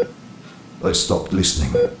 I stopped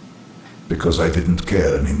listening, because I didn't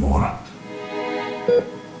care anymore.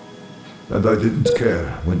 And I didn't care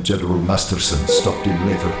when General Masterson stopped in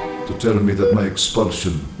later to tell me that my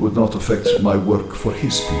expulsion would not affect my work for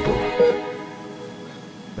his people.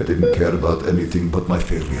 I didn't care about anything but my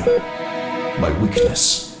failure, my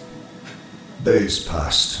weakness. Days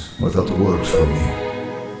passed without a word from me.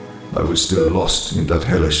 I was still lost in that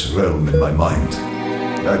hellish realm in my mind.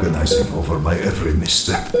 agonizing over my every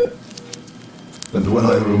misstep. And when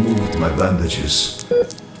I removed my bandages,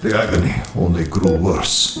 the agony only grew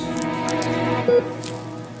worse.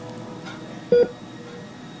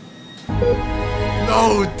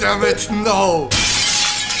 No, damn it, no!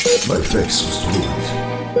 My face was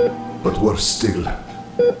ruined, but worse still,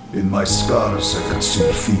 in my scars I could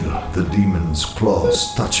still feel the demon's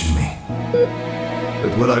claws touching me.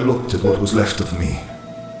 And when I looked at what was left of me,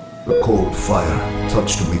 the cold fire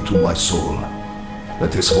touched me to my soul,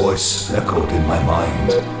 and his voice echoed in my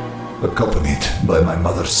mind, accompanied by my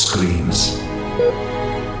mother's screams.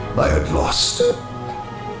 I had lost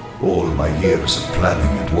all my years of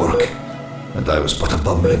planning and work, and I was but a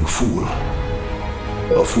bumbling fool.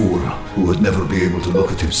 A fool who would never be able to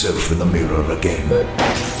look at himself in the mirror again.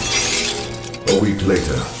 A week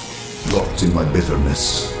later, locked in my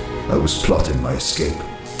bitterness, I was plotting my escape.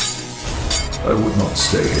 I would not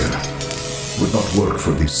stay here, would not work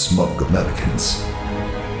for these smug Americans.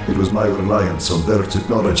 It was my reliance on their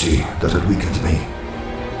technology that had weakened me.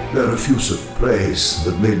 Their effusive praise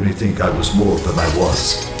that made me think I was more than I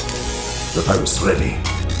was. That I was ready.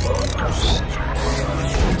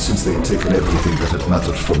 And since they had taken everything that had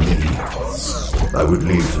mattered from me, I would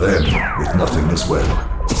leave them with nothing as well.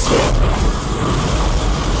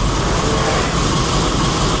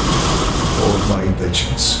 All my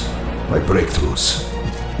inventions, my breakthroughs,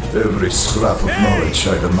 every scrap of knowledge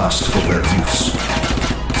I'd amassed for their use,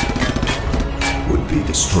 would be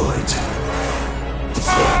destroyed.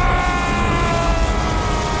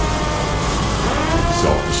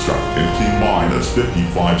 Self-destruct in T-minus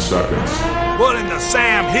 55 seconds. What in the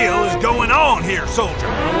Sam Hill is going on here, soldier?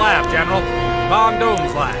 The lab, General. Von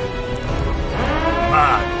Doom's lab.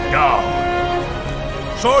 My God.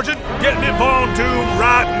 Sergeant, get me Von Doom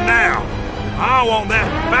right now. I want that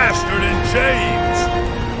bastard in chains.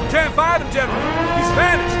 Can't find him, General. He's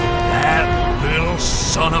vanished. That little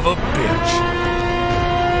son of a bitch.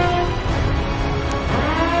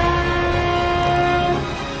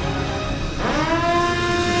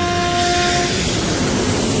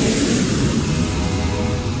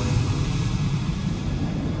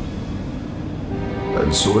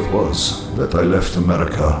 And so it was that I left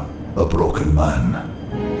America a broken man,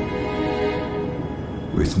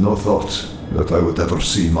 with no thought that I would ever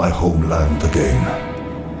see my homeland again.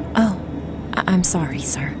 Oh, I'm sorry,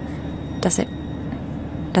 sir. Does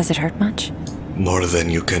it hurt much? More than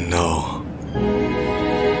you can know.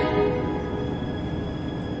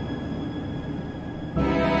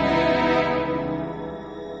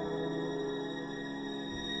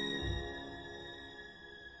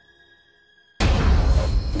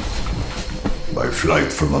 My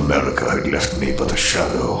flight from America had left me but a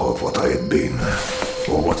shadow of what I had been,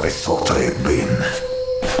 or what I thought I had been.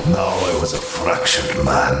 Now I was a fractured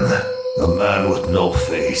man, a man with no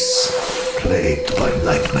face, plagued by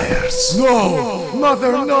nightmares. No!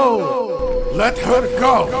 Mother, no! Let her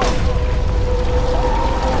go!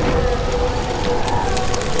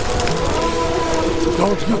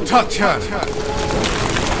 Don't you touch her!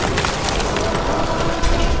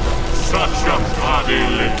 Such a funny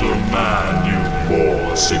little man, you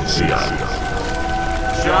poor Cynthia.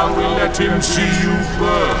 Shall we let him see you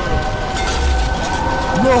burn?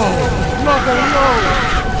 No! Mother, no!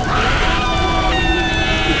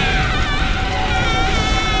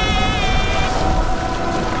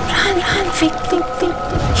 Run, Vic.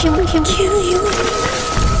 He will kill you.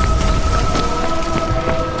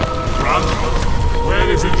 Run? Where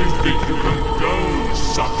is it you think you can go,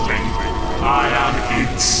 suckling? I am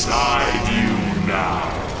inside you now.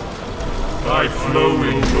 I flow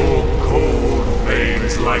in your cold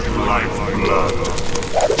veins like lifeblood.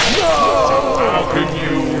 No! How can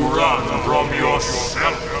you run from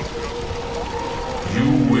yourself? You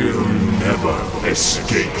will never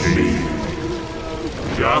escape me.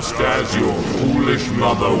 Just as your foolish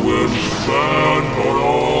mother will burn for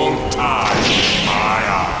all time in my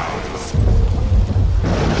eyes.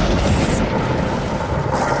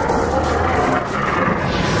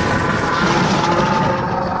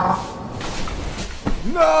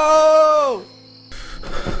 No!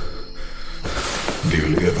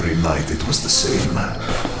 Nearly every night it was the same.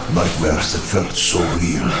 Nightmares that felt so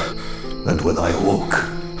real. And when I awoke,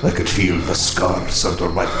 I could feel the scars under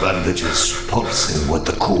my bandages pulsing with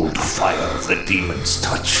the cold fire of the demon's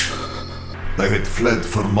touch. I had fled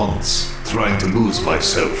for months, trying to lose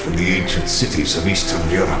myself in the ancient cities of Eastern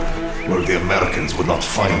Europe, where the Americans would not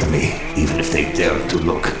find me, even if they dared to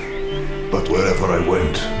look. But wherever I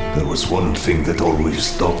went, there was one thing that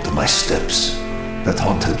always dogged my steps, that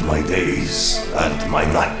haunted my days and my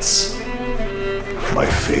nights. My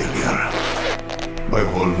failure. My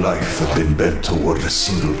whole life had been bent toward a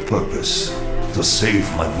single purpose, to save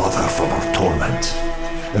my mother from her torment.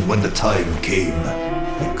 And when the time came,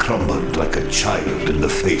 I crumbled like a child in the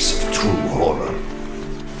face of true horror.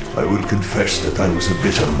 I will confess that I was a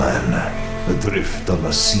bitter man, adrift on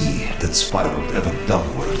a sea that spiraled ever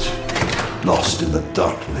downward, lost in the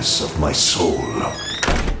darkness of my soul.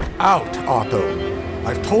 Out, Otto!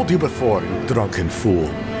 I've told you before, you drunken fool.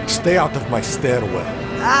 Stay out of my stairwell.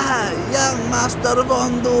 Ah, young Master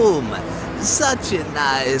Von Doom. Such a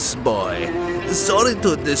nice boy. Sorry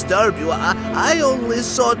to disturb you. I only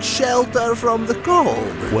sought shelter from the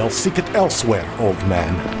cold. Well, seek it elsewhere, old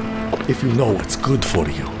man. If you know what's good for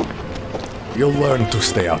you, you'll learn to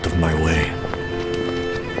stay out of my way.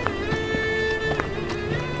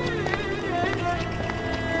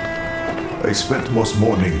 I spent most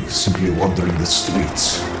mornings simply wandering the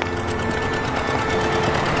streets.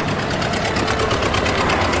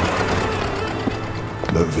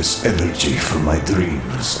 Nervous energy from my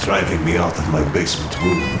dreams driving me out of my basement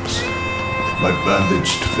rooms. My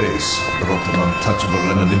bandaged face brought an untouchable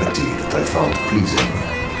anonymity that I found pleasing.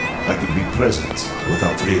 I could be present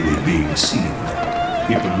without really being seen.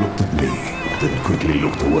 People looked at me, then quickly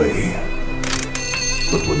looked away.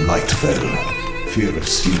 But when night fell, fear of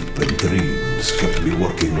sleep and dreams kept me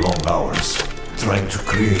working long hours, trying to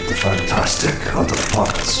create the fantastic out of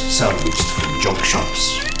parts salvaged from junk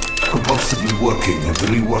shops. Compulsively working and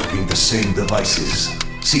reworking the same devices,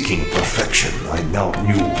 seeking perfection I now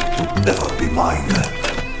knew would never be mine.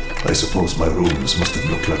 I suppose my rooms must have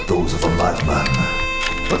looked like those of a madman.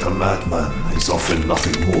 But a madman is often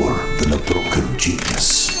nothing more than a broken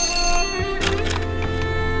genius.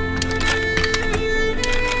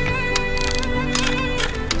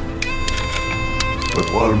 But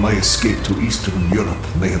while my escape to Eastern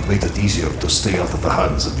Europe may have made it easier to stay out of the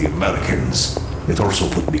hands of the Americans, it also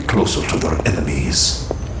put me closer to their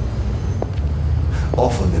enemies.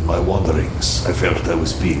 Often in my wanderings, I felt I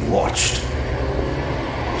was being watched.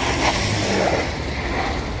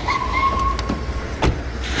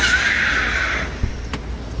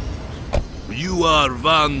 You are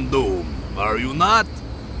Van Doom, are you not?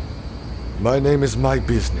 My name is my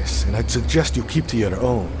business, and I'd suggest you keep to your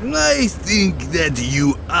own. I think that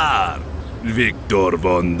you are Victor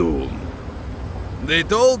Von Doom. They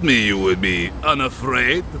told me you would be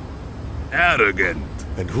unafraid, arrogant.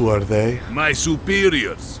 And who are they? My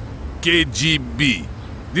superiors, KGB.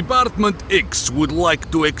 Department X would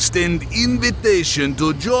like to extend invitation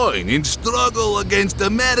to join in struggle against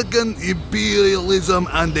American imperialism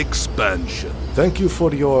and expansion. Thank you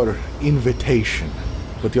for your invitation,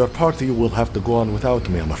 but your party will have to go on without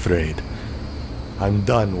me, I'm afraid. I'm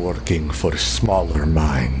done working for smaller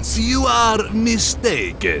minds. You are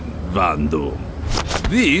mistaken, Van Doom.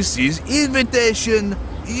 This is invitation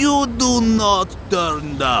you do not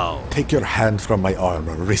turn down. Take your hand from my arm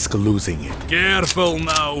or risk losing it. Careful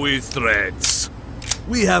now with threats.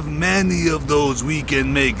 We have many of those we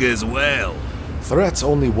can make as well. Threats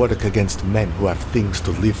only work against men who have things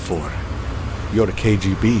to live for. You're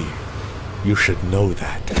KGB. You should know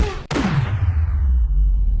that.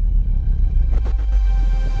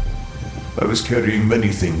 I was carrying many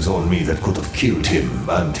things on me that could have killed him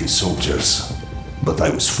and his soldiers. But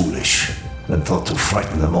I was foolish, and thought to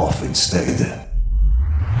frighten them off instead.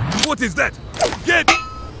 What is that? Get!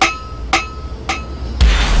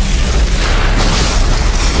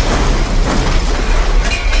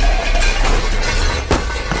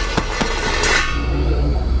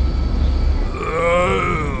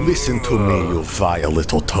 Listen to me, you vile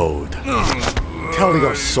little toad. Tell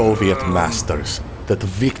your Soviet masters that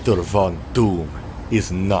Victor Von Doom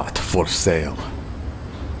is not for sale.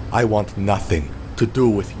 I want nothing to do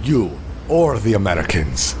with you or the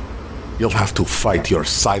Americans. You'll have to fight your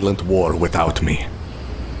silent war without me.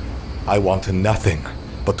 I want nothing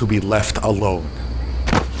but to be left alone.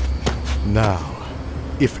 Now,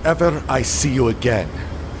 if ever I see you again,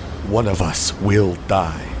 one of us will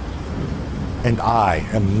die. And I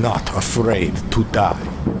am not afraid to die.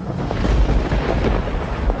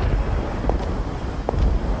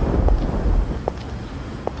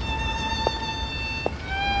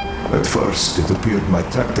 At first, it appeared my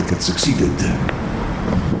tactic had succeeded.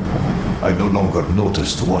 I no longer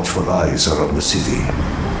noticed watchful eyes around the city.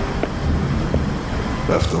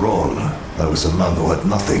 After all, I was a man who had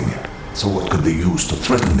nothing, so what could they use to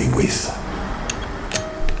threaten me with?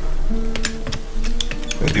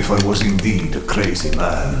 And if I was indeed a crazy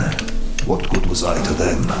man, what good was I to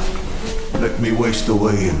them? Let me waste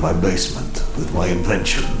away in my basement with my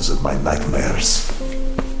inventions and my nightmares.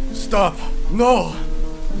 Stop! No!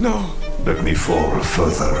 No! Let me fall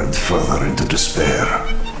further and further into despair.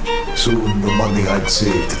 Soon the money I'd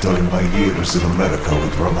saved during my years in America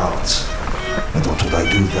would run out. And what would I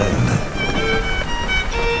do then?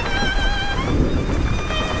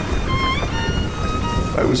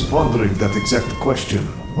 I was pondering that exact question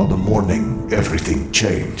on the morning everything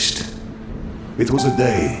changed. It was a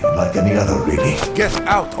day like any other, really. Get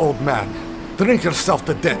out, old man. Drink yourself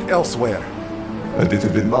to death elsewhere. And it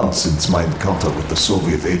had been months since my encounter with the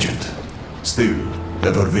Soviet agent. Still,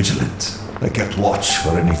 ever vigilant, I kept watch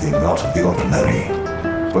for anything out of the ordinary.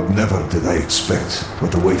 But never did I expect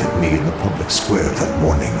what awaited me in the public square that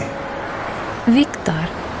morning. Victor,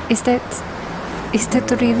 is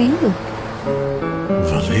that really you?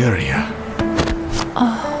 Valeria.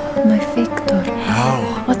 Oh, my Victor.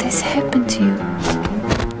 How? What has happened to you?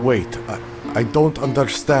 Wait, I don't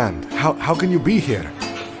understand. How can you be here?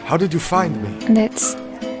 How did you find me?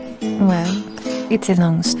 Well, it's a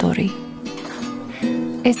long story.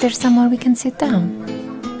 Is there somewhere we can sit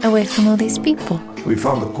down? Away from all these people? We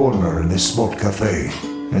found a corner in this small cafe,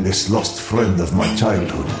 and this lost friend of my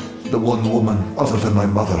childhood, the one woman other than my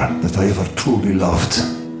mother that I ever truly loved,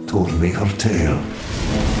 told me her tale.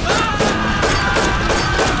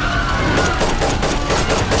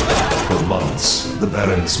 For months, the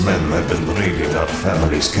Baron's men had been raiding our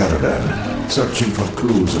family's caravan, searching for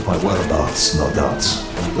clues of my whereabouts, no doubt.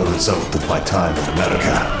 The result of my time in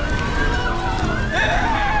America.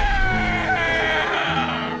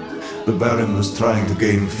 The Baron was trying to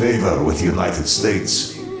gain favor with the United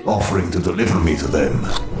States, offering to deliver me to them.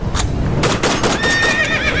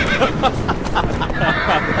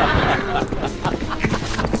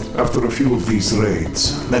 After a few of these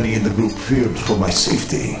raids, many in the group feared for my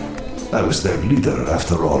safety. I was their leader,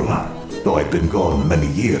 after all, though I'd been gone many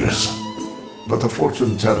years. But a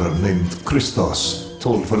fortune teller named Christos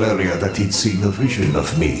told Valeria that he'd seen a vision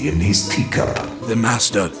of me in his teacup. The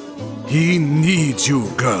Master, he needs you,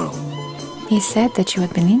 girl. He said that you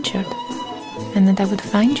had been injured, and that I would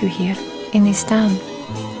find you here, in this town,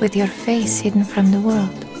 with your face hidden from the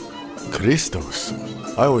world. Christos?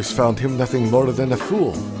 I always found him nothing more than a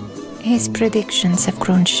fool. His predictions have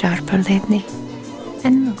grown sharper lately.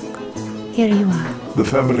 And look, here you are. The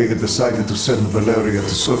family had decided to send Valeria to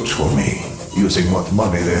search for me, using what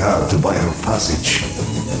money they had to buy her passage.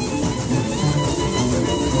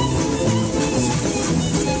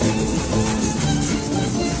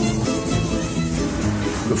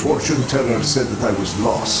 The fortune teller said that I was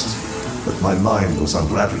lost, that my mind was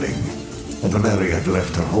unraveling, and Valeria had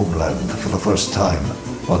left her homeland for the first time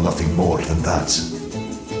on nothing more than that.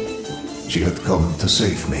 She had come to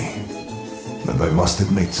save me, and I must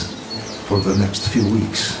admit, for the next few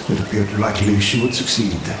weeks, it appeared likely she would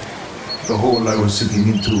succeed. The hole I was sinking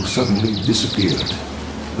into suddenly disappeared.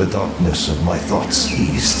 The darkness of my thoughts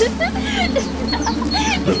eased,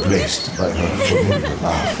 replaced by her familiar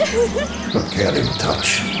laugh, her caring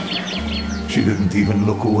touch. She didn't even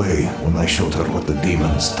look away when I showed her what the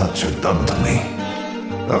demon's touch had done to me.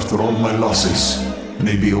 After all my losses,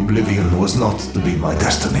 maybe oblivion was not to be my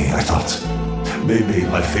destiny, I thought. Maybe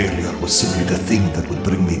my failure was simply the thing that would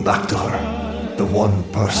bring me back to her, the one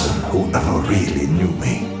person who never really knew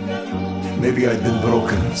me. Maybe I'd been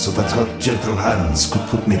broken so that her gentle hands could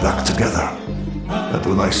put me back together. And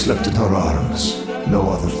when I slept in her arms, no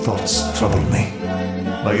other thoughts troubled me.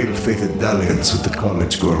 My ill-fated dalliance with the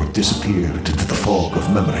college girl disappeared into the fog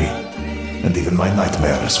of memory, and even my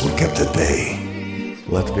nightmares were kept at bay.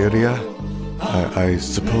 Latveria, I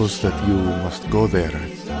suppose that you must go there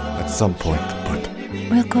at some point, but...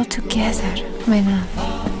 We'll go together, my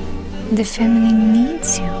love. The family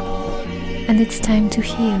needs you, and it's time to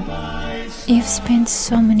heal. You've spent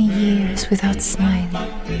so many years without smiling.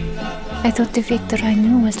 I thought the Victor I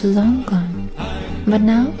knew was long gone, but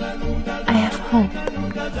now I have hope.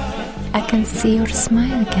 I can see your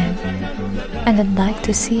smile again, and I'd like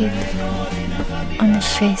to see it on the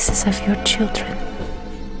faces of your children.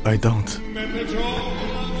 I don't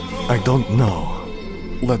know.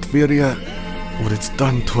 Latveria, what it's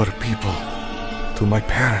done to our people, to my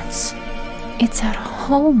parents. It's our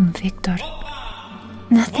home, Victor.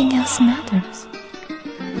 Nothing else matters.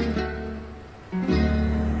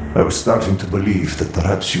 I was starting to believe that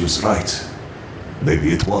perhaps she was right.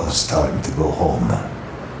 Maybe it was time to go home.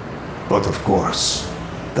 But of course,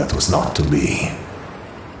 that was not to be.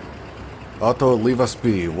 Otto, leave us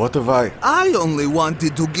be. What have I... I only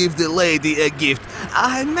wanted to give the lady a gift.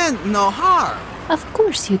 I meant no harm. Of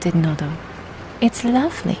course you did, Otto. It's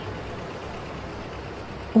lovely.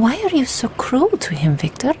 Why are you so cruel to him,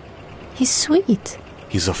 Victor? He's sweet.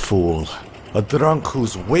 He's a fool. A drunk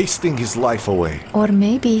who's wasting his life away. Or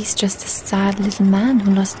maybe he's just a sad little man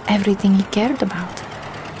who lost everything he cared about.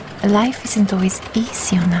 life isn't always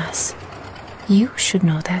easy on us. You should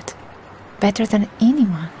know that. Better than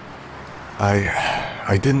anyone.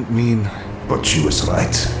 I didn't mean... But she was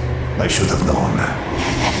right. I should have known.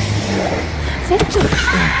 Victor!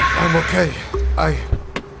 I'm okay.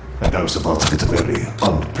 And I was about to get a very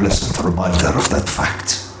unpleasant reminder of that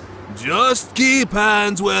fact. Just keep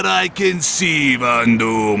hands where I can see, Van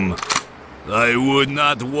Doom. I would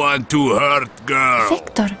not want to hurt girl.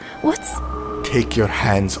 Victor, what's... Take your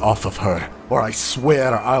hands off of her, or I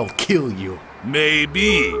swear I'll kill you.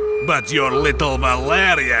 Maybe, but your little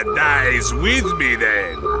Valeria dies with me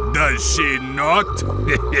then, does she not?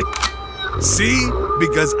 See?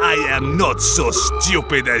 Because I am not so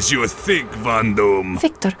stupid as you think, Van Doom.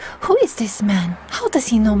 Victor, who is this man? How does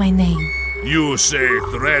he know my name? You say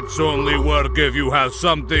threats only work if you have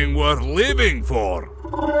something worth living for.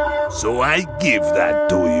 So I give that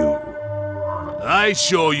to you. I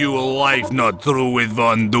show you a life not through with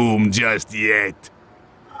Van Doom just yet.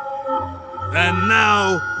 And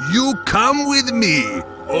now, you come with me,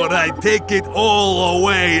 or I take it all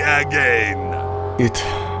away again.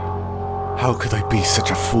 How could I be such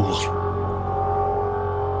a fool?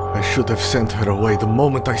 I should have sent her away the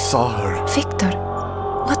moment I saw her. Victor,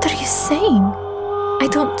 what are you saying? I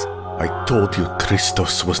don't... I told you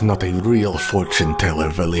Christos was not a real fortune teller,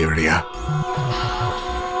 Valeria.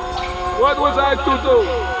 What was I to do?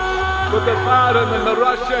 Would the Baron and the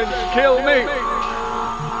Russians kill me?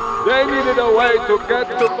 They needed a way to get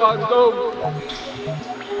to Van Doom.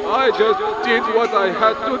 I just did what I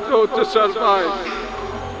had to do to survive.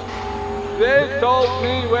 They told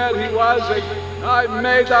me where he was and I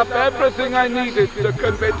made up everything I needed to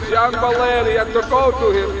convince young Valeria to go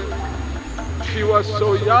to him. She was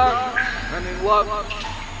so young and in love.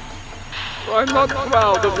 I'm not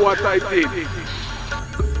proud of what I did.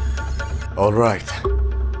 All right.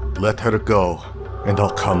 Let her go, and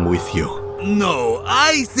I'll come with you. No,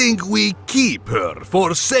 I think we keep her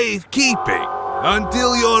for safekeeping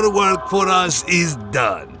until your work for us is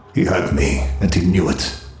done. He had me, and he knew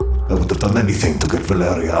it. I would have done anything to get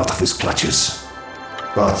Valeria out of his clutches.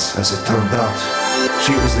 But as it turned out,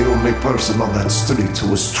 she was the only person on that street who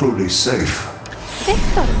was truly safe.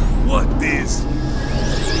 Victor! What is?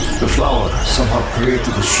 The flower somehow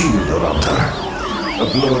created a shield around her. A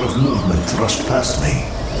blur of movement rushed past me.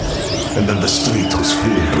 And then the street was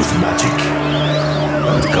filled with magic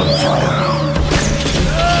and gunfire.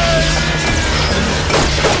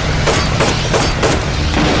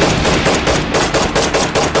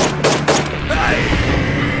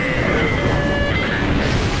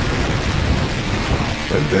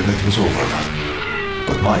 And then it was over.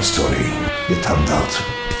 But my story, it turned out,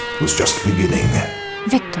 was just beginning.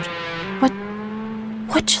 Victor, what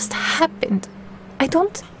just happened? I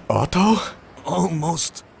don't... Otto?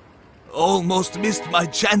 Almost missed my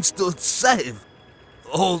chance to save.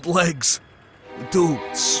 Old legs. Too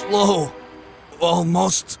slow.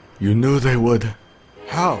 Almost. You knew they would.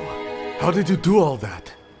 How? How did you do all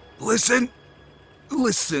that? Listen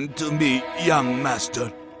to me, young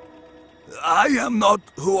master. I am not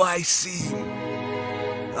who I seem.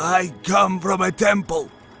 I come from a temple,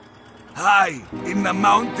 high in the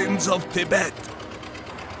mountains of Tibet.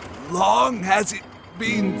 Long has it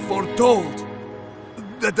been foretold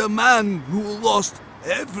that a man who lost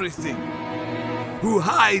everything, who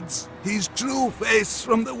hides his true face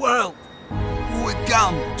from the world, who would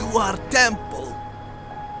come to our temple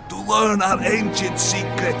to learn our ancient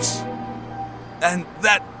secrets, and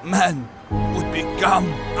that man would become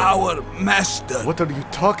our master. What are you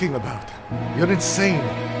talking about? You're insane.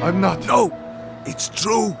 I'm not... No, it's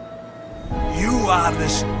true. You are the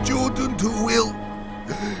student who will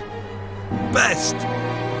best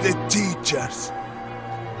the teachers.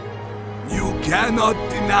 You cannot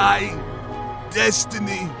deny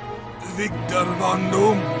destiny, Victor Van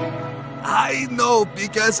Doom. I know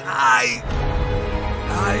because I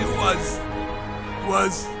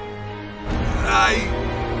was...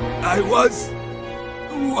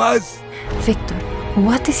 Victor,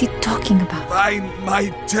 what is he talking about? Find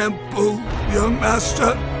my temple, young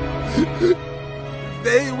master.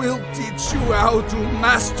 They will teach you how to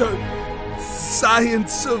master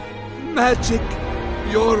science of magic.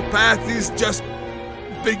 Your path is just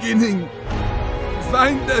beginning.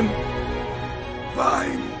 Find them.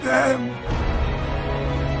 Find them.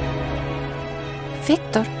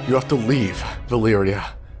 Victor? You have to leave,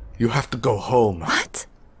 Valeria. You have to go home. What?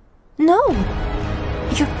 No.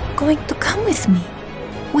 You're going to come with me.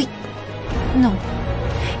 No.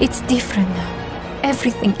 It's different now.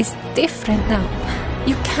 Everything is different now.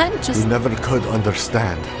 You can't just... You never could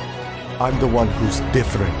understand. I'm the one who's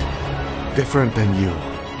different. Different than you.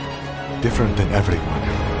 Different than everyone.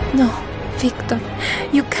 No, Victor,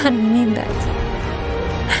 you can't mean that.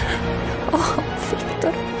 Oh,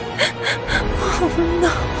 Victor. Oh,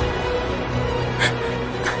 no.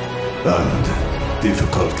 And,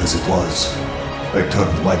 difficult as it was, I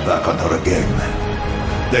turned my back on her again.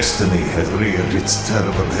 Destiny had reared its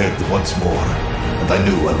terrible head once more, and I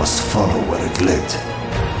knew I must follow where it led.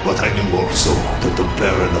 But I knew also that the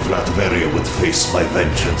Baron of Latveria would face my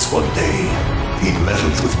vengeance one day. He'd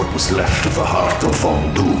meddled with what was left of the heart of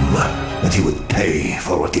Von Doom, and he would pay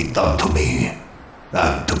for what he'd done to me,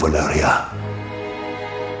 and to Valeria.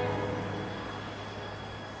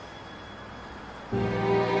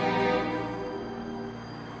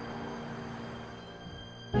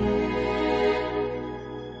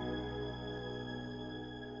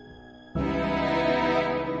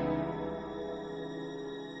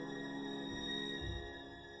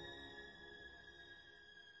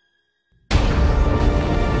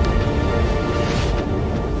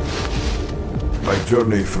 My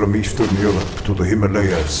journey from Eastern Europe to the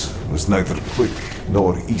Himalayas was neither quick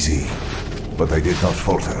nor easy, but I did not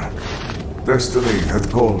falter. Destiny had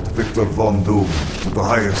called Victor Von Doom to the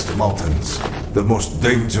highest mountains, the most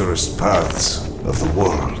dangerous paths of the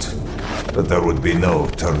world, and there would be no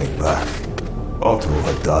turning back. Otto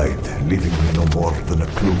had died, leaving me no more than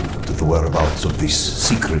a clue to the whereabouts of this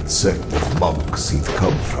secret sect of monks he'd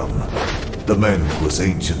come from, the men whose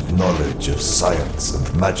ancient knowledge of science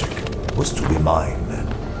and magic was to be mine.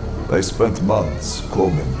 I spent months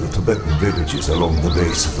combing the Tibetan villages along the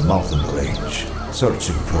base of the mountain range,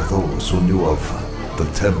 searching for those who knew of the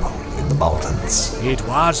temple in the mountains. It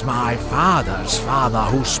was my father's father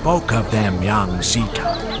who spoke of them, young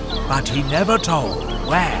seeker, but he never told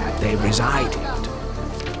where they resided.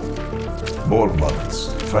 More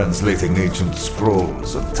months, translating ancient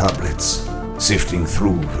scrolls and tablets, sifting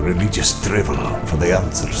through religious drivel for the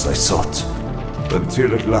answers I sought.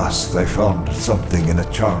 Until at last I found something in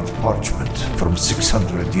a charred parchment from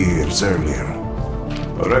 600 years earlier.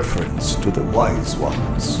 A reference to the wise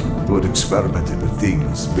ones who had experimented with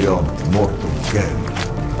things beyond mortal ken,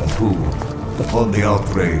 and who, upon the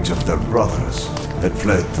outrage of their brothers, had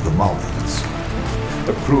fled to the mountains.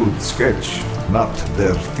 A crude sketch mapped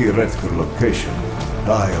their theoretical location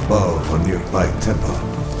high above a nearby temple.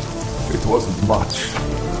 It wasn't much,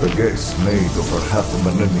 a guess made over half a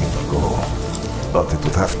millennium ago. But it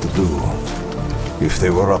would have to do. If they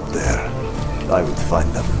were up there, I would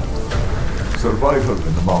find them. Survival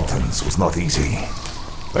in the mountains was not easy.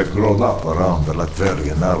 I'd grown up around the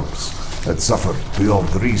Latverian Alps, had suffered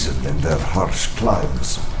beyond reason in their harsh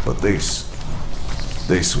climes, but this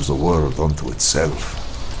was a world unto itself.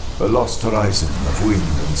 A lost horizon of wind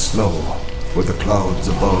and snow, where the clouds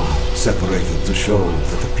above separated to show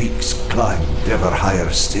that the peaks climbed ever higher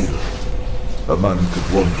still. A man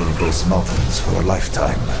could wander those mountains for a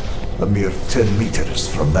lifetime, a mere 10 meters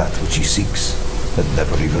from that which he seeks, and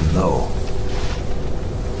never even know.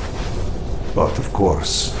 But of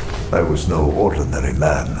course, I was no ordinary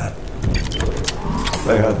man.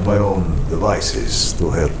 I had my own devices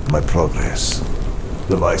to help my progress.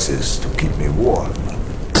 Devices to keep me warm.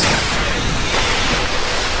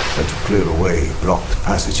 And to clear away blocked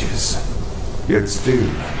passages. Yet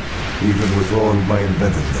still, even with all my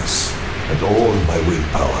inventiveness, and all my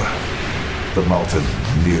willpower, the mountain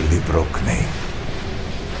nearly broke me.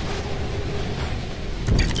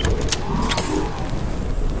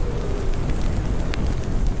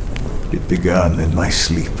 It began in my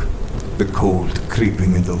sleep, the cold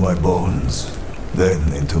creeping into my bones,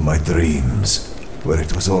 then into my dreams, where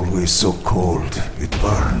it was always so cold it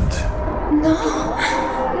burned. No,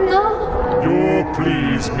 no. Your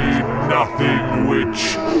pleas mean nothing,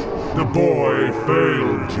 witch. The boy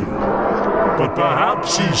failed you, but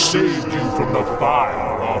perhaps he saved you from the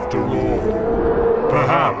fire after all.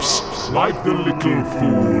 Perhaps, like the little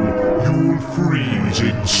fool, you'll freeze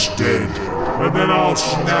instead, and then I'll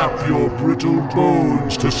snap your brittle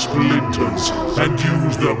bones to splinters and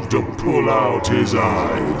use them to pull out his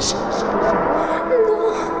eyes.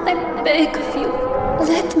 No, I beg of you,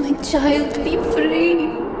 let my child be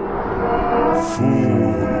free.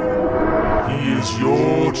 Fool. He is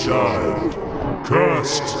your child,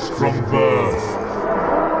 cursed from birth.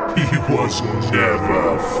 He was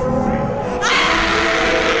never free.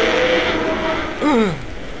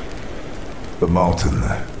 The mountain,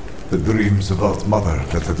 the dreams about Mother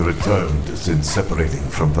that had returned since separating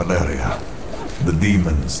from Valeria, the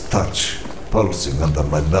demon's touch pulsing under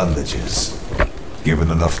my bandages.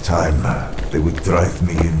 Given enough time, they would drive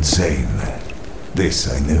me insane. This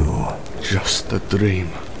I knew. Just a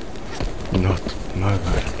dream. Not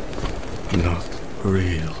Mother. Not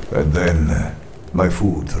real. And then, my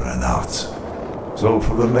food ran out. So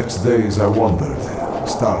for the next days I wandered,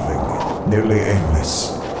 starving, nearly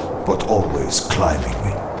aimless, but always climbing.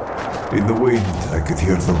 In the wind I could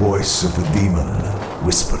hear the voice of the demon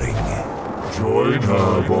whispering, Join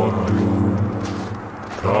her, Von Doom.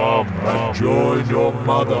 Come and join your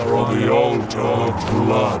mother on the altar of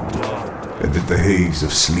blood. And in the haze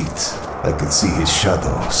of sleet I could see his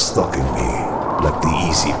shadow stalking me like the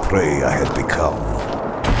easy prey I had become.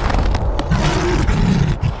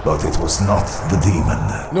 But it was not the demon.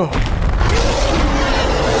 No.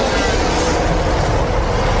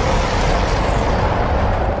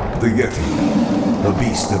 The Yeti, the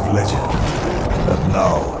beast of legend. And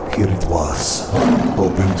now, here it was,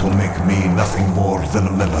 hoping to make me nothing more than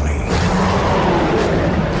a memory.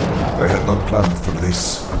 I had not planned for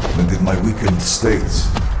this, and in my weakened state,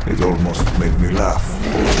 it almost made me laugh.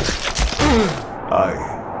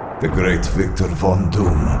 I, the great Victor Von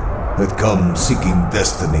Doom, had come seeking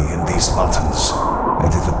destiny in these mountains,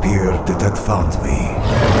 and it appeared it had found me.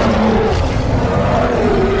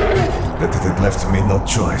 That it had left me no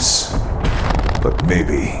choice. But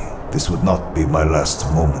maybe this would not be my last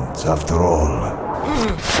moment after all.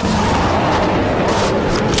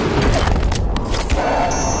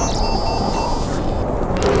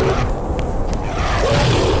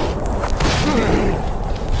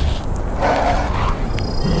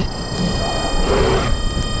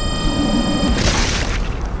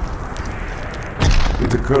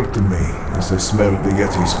 It occurred to me, as I smelled the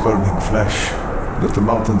Yeti's burning flesh, that the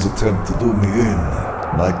mountain's attempt to do me in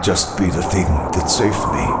might just be the thing that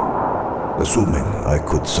saved me, assuming I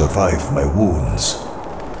could survive my wounds.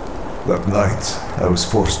 That night, I was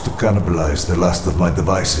forced to cannibalize the last of my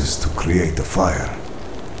devices to create a fire.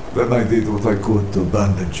 Then I did what I could to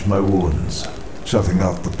bandage my wounds, shutting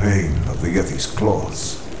out the pain of the Yeti's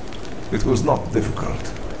claws. It was not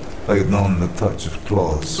difficult. I had known the touch of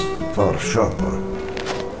claws far sharper.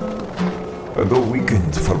 And though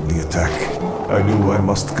weakened from the attack, I knew I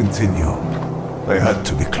must continue. I had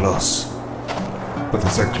to be close. But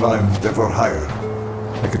as I climbed ever higher,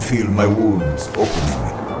 I could feel my wounds opening,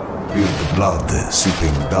 feel the blood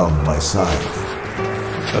seeping down my side.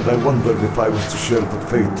 And I wondered if I was to share the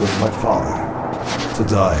fate of my father, to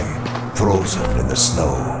die frozen in the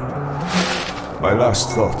snow. My last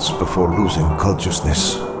thoughts before losing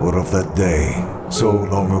consciousness were of that day, so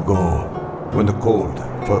long ago, when the cold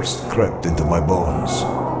first crept into my bones.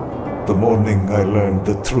 The morning I learned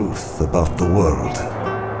the truth about the world.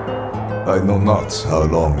 I know not how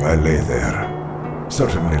long I lay there.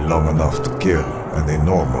 Certainly long enough to kill any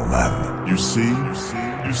normal man. You see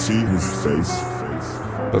his face.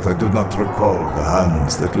 But I do not recall the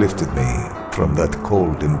hands that lifted me from that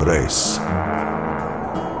cold embrace.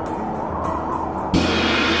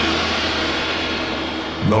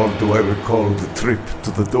 Nor do I recall the trip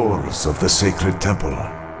to the doors of the sacred temple.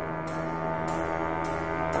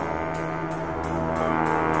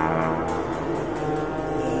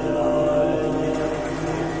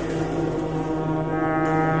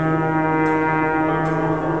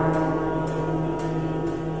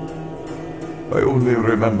 I only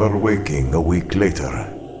remember waking a week later,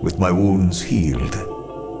 with my wounds healed.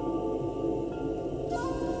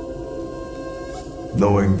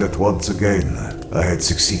 Knowing that once again I had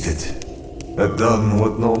succeeded, had done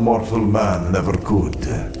what no mortal man ever could.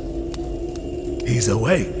 He's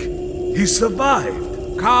awake. He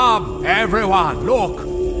survived. Come, everyone, look.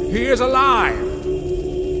 He is alive.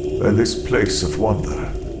 And this place of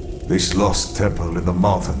wonder, this lost temple in the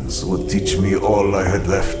mountains, would teach me all I had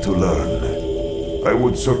left to learn. I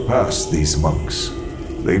would surpass these monks.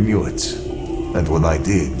 They knew it. And when I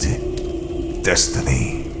did,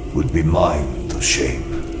 destiny would be mine to shape.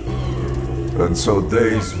 And so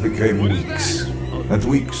days became weeks, and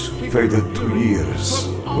weeks faded to years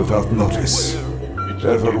without notice.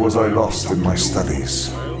 Ever was I lost in my studies,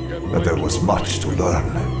 and there was much to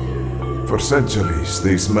learn. For centuries,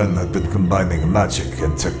 these men had been combining magic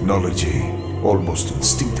and technology almost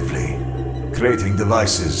instinctively, creating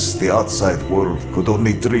devices the outside world could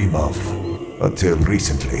only dream of, until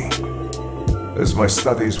recently. As my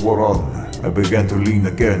studies wore on, I began to lean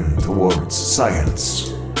again towards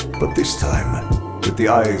science, but this time with the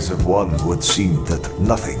eyes of one who had seen that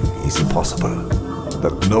nothing is impossible,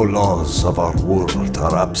 that no laws of our world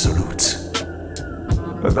are absolute.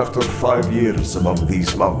 And after 5 years among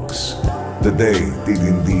these monks, the day did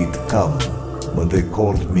indeed come when they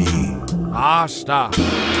called me Master,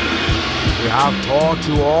 we have taught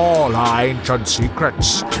you all our ancient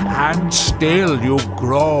secrets, and still you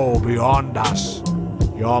grow beyond us.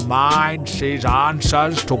 Your mind sees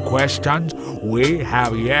answers to questions we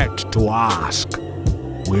have yet to ask.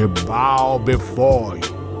 We bow before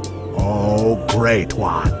you. Oh, great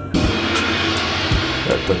one.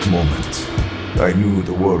 At that moment, I knew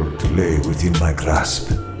the world lay within my grasp.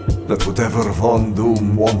 That whatever Von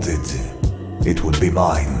Doom wanted, it would be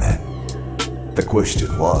mine. The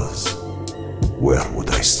question was, where would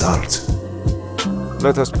I start?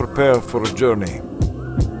 Let us prepare for a journey.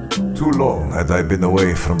 Too long had I been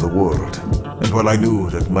away from the world, and while I knew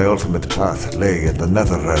that my ultimate path lay in the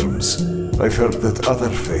nether realms, I felt that other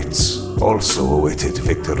fates also awaited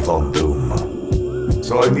Victor Von Doom.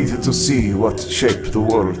 So I needed to see what shape the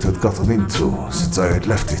world had gotten into since I had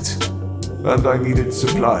left it. And I needed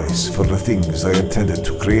supplies for the things I intended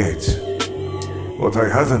to create. What I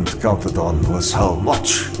hadn't counted on was how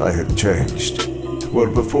much I had changed. Where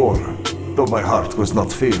before, though my heart was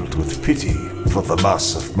not filled with pity for the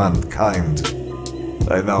mass of mankind,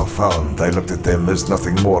 I now found I looked at them as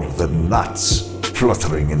nothing more than gnats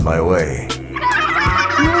fluttering in my way.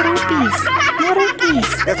 More rupees! More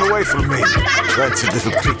rupees! Get away from me, rancid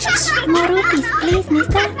little creatures! More rupees, please,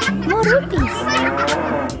 mister! More rupees!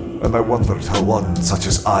 And I wondered how one such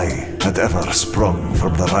as I had ever sprung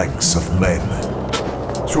from the ranks of men.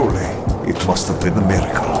 Surely, it must have been a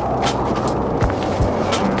miracle.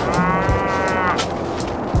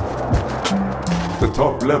 The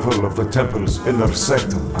top level of the temple's inner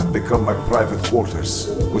sanctum had become my private quarters,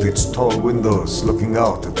 with its tall windows looking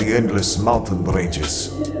out at the endless mountain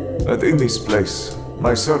ranges. And in this place,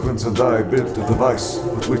 my servants and I built a device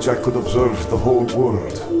with which I could observe the whole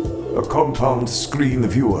world. A compound screen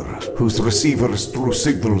viewer whose receivers drew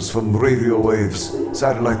signals from radio waves,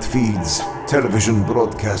 satellite feeds, television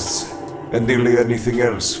broadcasts, and nearly anything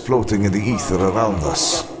else floating in the ether around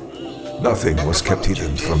us. Nothing was kept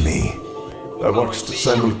hidden from me. I watched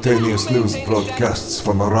simultaneous news broadcasts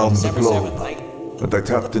from around the globe, and I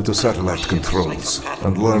tapped into satellite controls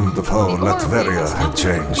and learned of how Valeria had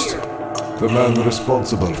changed. The man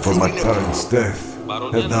responsible for my parents' death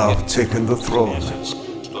had now taken the throne.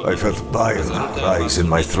 I felt bile rise in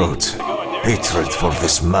my throat, hatred for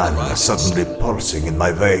this man suddenly pulsing in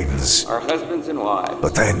my veins. Our husbands and wives.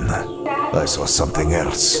 But then, I saw something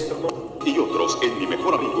else. Y otros en Mi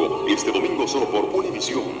Mejor Amigo, este domingo solo por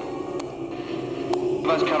Univisión.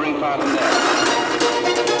 Bus covering file in there.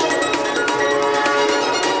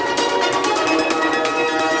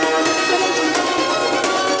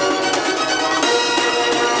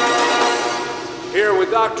 Here with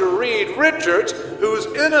Dr. Reed Richards, whose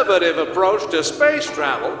innovative approach to space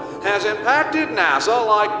travel has impacted NASA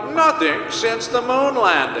like nothing since the moon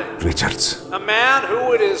landing. Richards. A man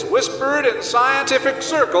who, it is whispered in scientific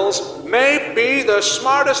circles, may be the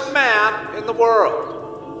smartest man in the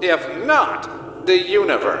world. If not, the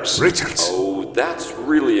universe. Richards. Oh, that's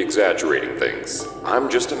really exaggerating things. I'm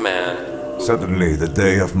just a man. Suddenly, the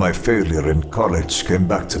day of my failure in college came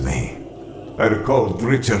back to me. I recalled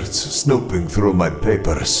Richards snooping through my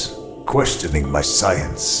papers, questioning my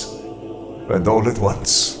science. And all at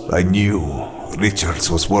once, I knew Richards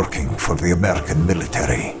was working for the American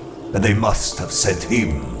military, and they must have sent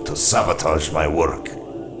him to sabotage my work.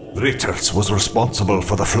 Richards was responsible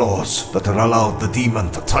for the flaws that had allowed the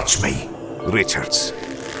demon to touch me. Richards.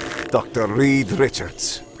 Dr. Reed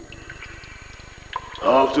Richards.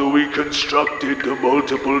 After we constructed the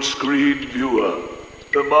multiple screen viewer,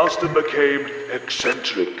 the master became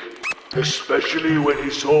eccentric, especially when he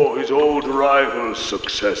saw his old rival's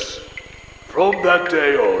success. From that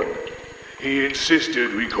day on, he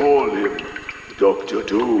insisted we call him Dr.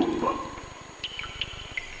 Doom.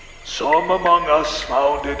 Some among us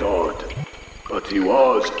found it odd, but he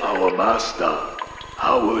was our master,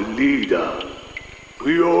 our leader.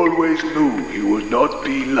 We always knew he would not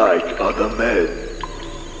be like other men.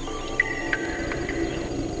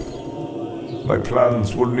 My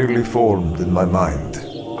plans were nearly formed in my mind,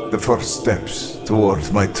 the first steps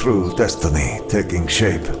towards my true destiny taking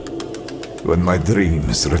shape, when my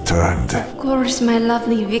dreams returned. Of course, my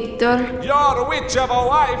lovely Victor. Your witch of a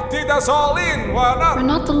wife did us all in, Werner. We're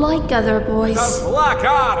not like other boys. The black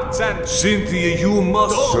arts and... Cynthia, you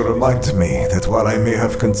must... To remind me that while I may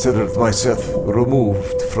have considered myself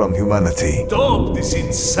removed from humanity... Stop this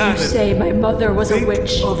insanity! You say my mother was a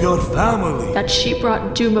witch. Think of your family. That she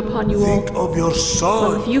brought doom upon you all. Think of your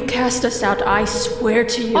son. Well, if you cast us out, I swear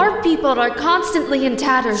to you... Our people are constantly in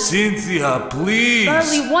tatters. Cynthia, please!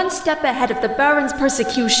 Barely one step ahead of the Baron's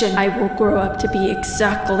persecution. I will grow up to be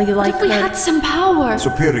exactly like her. If we had some power.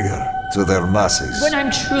 Superior to their masses. When I'm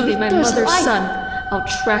truly my mother's son, I'll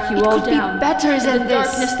track you all down. better than the this.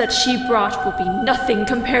 darkness that she brought will be nothing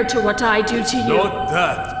compared to what I do to you. Not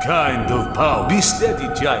that kind of power. Be steady,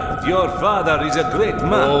 child. Your father is a great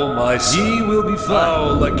man. Oh, my son. He will be fine.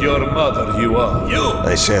 How like your mother you are. You!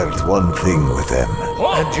 I shared one thing with them.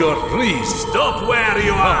 And your priest. Stop where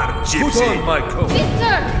you are, gypsy. Put on my coat.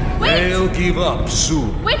 Victor! Wait! They'll give up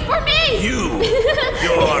soon. Wait for me! You!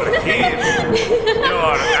 You're him!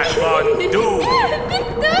 You're that one dude!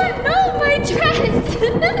 Victor, no, my dress!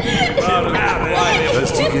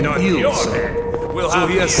 Has taken your head. We'll so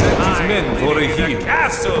he has sent his men for a heal.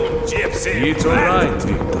 Castle, gypsy! It's alright,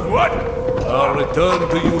 Victor. What? I'll return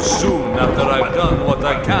to you soon after I've done what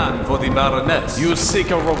I can for the Baroness. You seek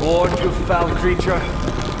a reward, you foul creature?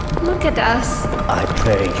 Look at us. I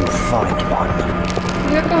pray you find one.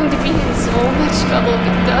 We're going to be in so much trouble,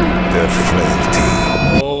 Victor. Their frailty.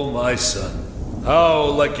 Oh, my son. How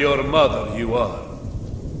like your mother you are.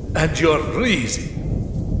 And you're greasy.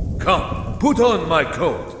 Come, put on my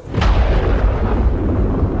coat.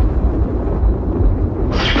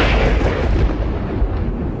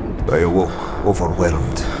 I awoke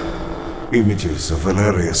overwhelmed. Images of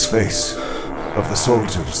Valeria's face, of the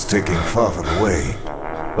soldiers taking father away,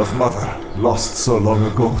 of mother lost so long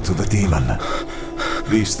ago to the demon.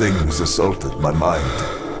 These things assaulted my mind,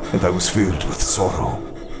 and I was filled with sorrow.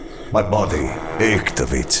 My body ached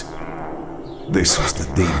of it. This was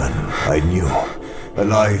the demon I knew,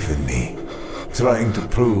 alive in me, trying to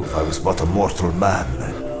prove I was but a mortal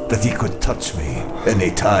man, that he could touch me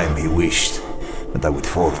any time he wished, and I would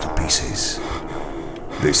fall to pieces.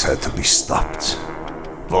 This had to be stopped.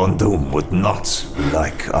 Von Doom would not be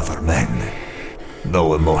like other men.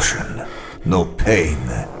 No emotion, no pain,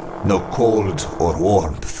 no cold or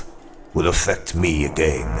warmth would affect me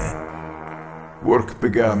again. Work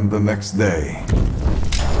began the next day.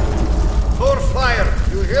 More fire,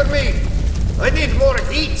 you hear me? I need more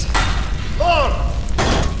heat! More!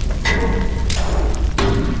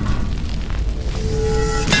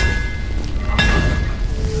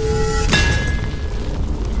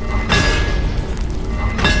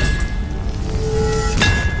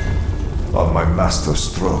 On my master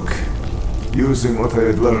stroke, using what I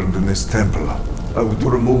had learned in this temple, I would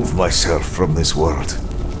remove myself from this world.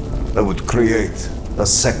 I would create a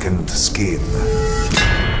second skin.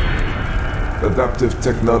 Adaptive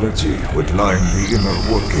technology would line the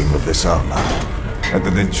inner working of this armor, and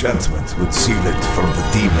an enchantment would seal it from the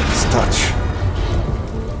demon's touch.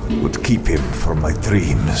 Would keep him from my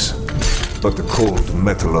dreams, but the cold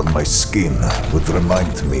metal on my skin would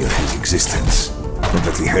remind me of his existence, and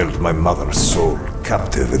that he held my mother's soul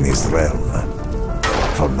captive in his realm.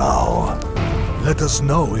 For now. Let us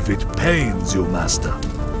know if it pains you, Master.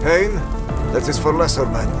 Pain? That is for lesser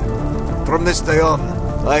men. From this day on,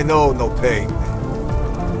 I know no pain.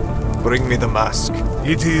 Bring me the mask.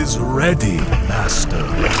 It is ready, Master.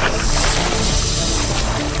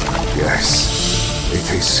 Yes,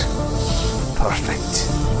 it is perfect.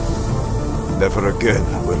 Never again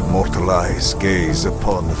will mortal eyes gaze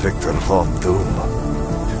upon Victor Von Doom.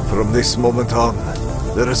 From this moment on,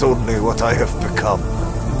 there is only what I have become.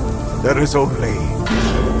 There is only...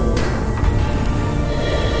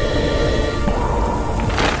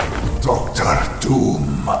 Dr.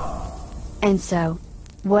 Doom. And so,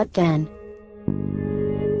 what then?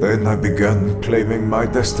 Then I began claiming my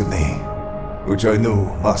destiny, which I knew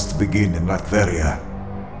must begin in Valeria,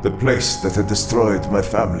 the place that had destroyed my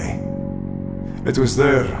family. It was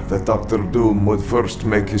there that Dr. Doom would first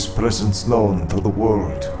make his presence known to the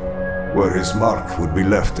world, where his mark would be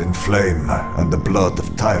left in flame and the blood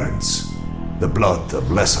of tyrants, the blood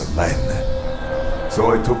of lesser men. So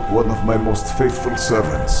I took one of my most faithful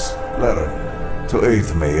servants, Laren, to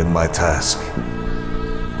aid me in my task.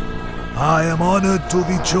 I am honored to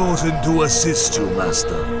be chosen to assist you,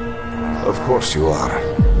 Master. Of course you are.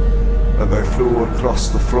 And I flew across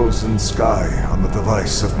the frozen sky on the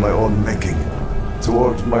device of my own making,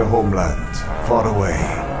 toward my homeland, far away,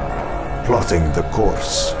 plotting the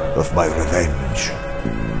course of my revenge.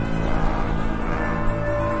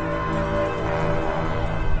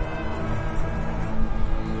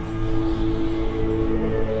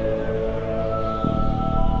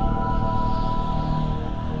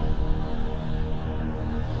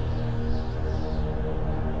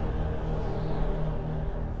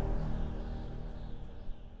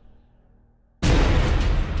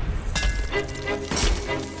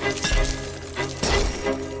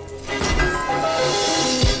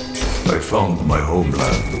 I found my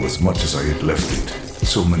homeland was much as I had left it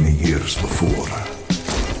so many years before.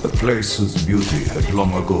 A place whose beauty had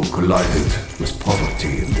long ago collided with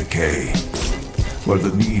poverty and decay. where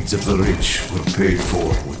the needs of the rich were paid for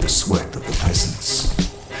with the sweat of the peasants,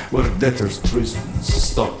 where debtors' prisons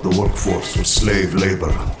stocked the workforce with slave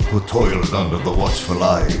labor who toiled under the watchful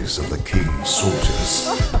eyes of the king's soldiers.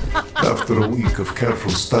 After a week of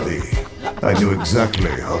careful study, I knew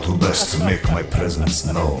exactly how to best make my presence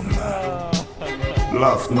known.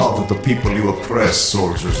 Laugh not at the people you oppress,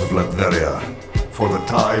 soldiers of Latveria, for the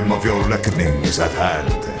time of your reckoning is at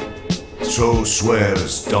hand. So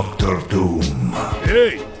swears Dr. Doom.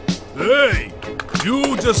 Hey! Hey!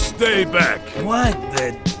 You just stay back. What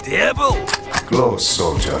the devil? Close,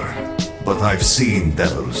 soldier. But I've seen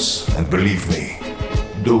devils, and believe me,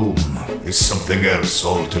 Doom is something else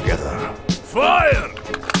altogether. Fire!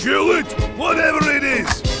 Kill it! Whatever it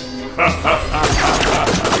is!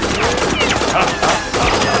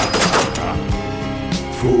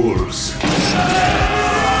 Fools.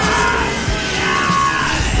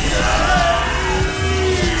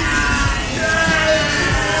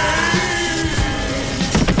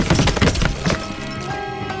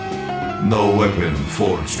 No weapon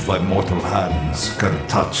forged by mortal hands can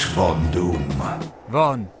touch Von Doom.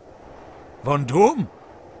 Von Doom?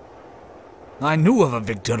 I knew of a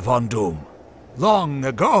Victor Von Doom. Long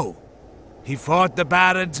ago. He fought the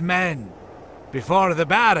Baron's men. Before the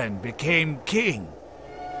Baron became king.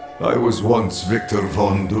 I was once Victor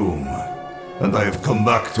Von Doom, and I have come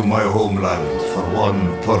back to my homeland for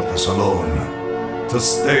one purpose alone. To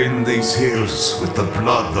stain these hills with the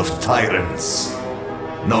blood of tyrants.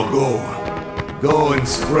 Now go and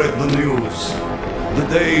spread the news. The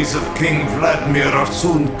days of King Vladimir are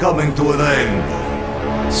soon coming to an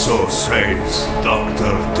end. So says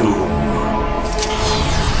Dr. Doom.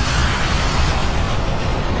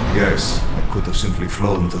 Yes, I could have simply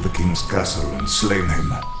flown to the king's castle and slain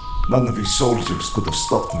him. None of his soldiers could have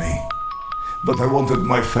stopped me. But I wanted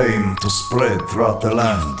my fame to spread throughout the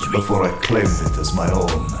land before I claimed it as my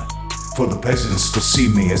own. For the peasants to see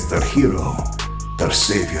me as their hero, their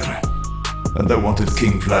savior. And I wanted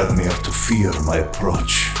King Vladimir to fear my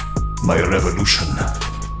approach, my revolution.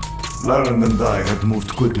 Laren and I had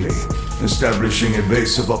moved quickly, establishing a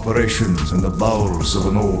base of operations in the bowels of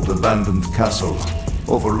an old abandoned castle,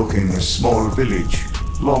 overlooking a small village,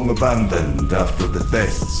 long abandoned after the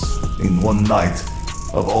deaths, in one night,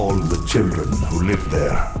 of all the children who lived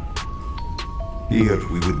there. Here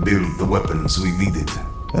we would build the weapons we needed,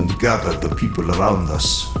 and gather the people around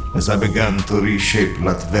us, as I began to reshape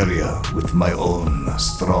Latveria with my own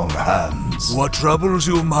strong hands. What troubles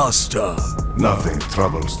you, Master? Nothing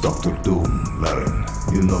troubles Dr. Doom, Laren.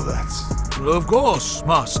 You know that. Of course,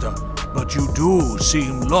 Master. But you do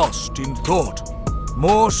seem lost in thought.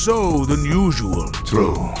 More so than usual.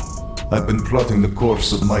 True. I've been plotting the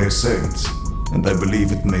course of my ascent, and I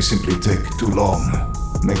believe it may simply take too long,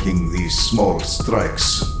 making these small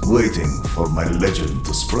strikes, waiting for my legend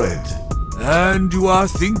to spread. And you are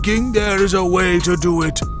thinking there is a way to do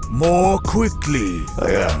it more quickly?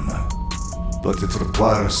 I am. But it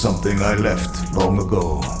requires something I left long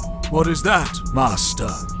ago. What is that, Master?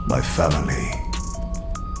 My family.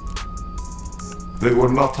 They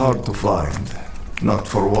were not hard to find. Not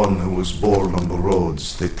for one who was born on the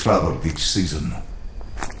roads they traveled each season.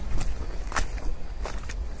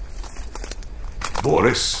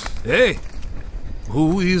 Boris? Hey!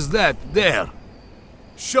 Who is that there?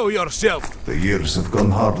 Show yourself! The years have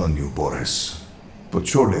gone hard on you, Boris. But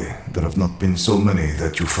surely there have not been so many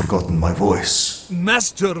that you've forgotten my voice.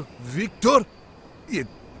 Master Victor?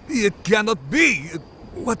 It cannot be!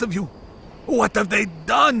 What have they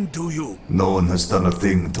done to you? No one has done a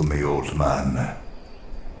thing to me, old man.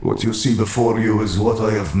 What you see before you is what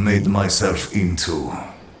I have made myself into.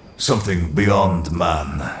 Something beyond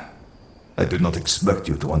man. I did not expect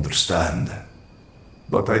you to understand.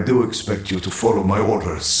 But I do expect you to follow my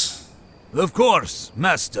orders. Of course,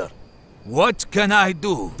 Master. What can I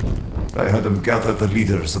do? I had them gather the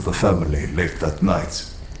leaders of the family late that night,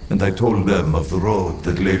 and I told them of the road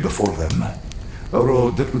that lay before them. A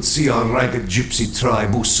road that would see our ragged gypsy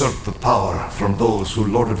tribe usurp the power from those who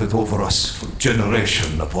lorded it over us for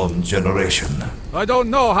generation upon generation. I don't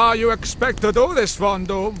know how you expect to do this, Von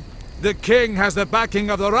Doom. The king has the backing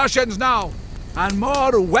of the Russians now, and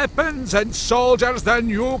more weapons and soldiers than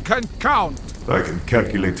you can count. I can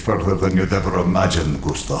calculate further than you'd ever imagine,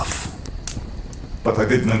 Gustav. But I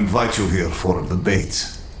didn't invite you here for a debate.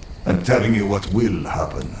 I'm telling you what will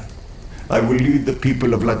happen. I will lead the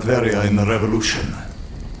people of Latveria in a revolution,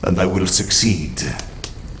 and I will succeed.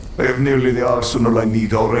 I have nearly the arsenal I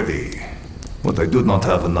need already. What I do not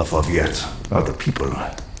have enough of yet are the people.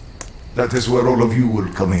 That is where all of you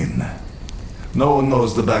will come in. No one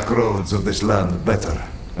knows the back roads of this land better,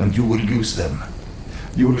 and you will use them.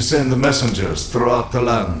 You will send messengers throughout the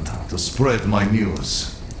land to spread my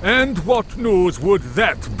news. And what news would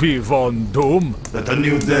that be, Von Doom? That a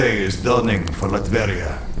new day is dawning for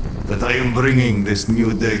Latveria. That I am bringing this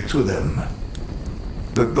new day to them.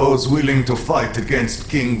 That those willing to fight against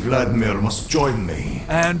King Vladimir must join me.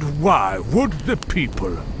 And why would the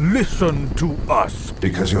people listen to us?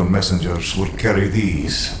 Because your messengers will carry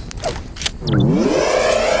these.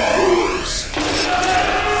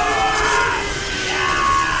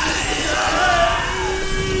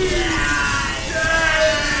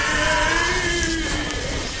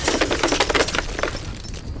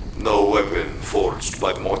 No weapon forged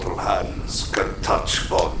by mortal hands can touch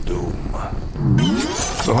Von Doom.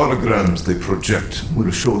 The holograms they project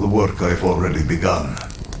will show the work I've already begun.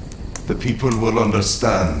 The people will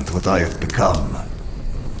understand what I have become,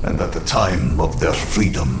 and that the time of their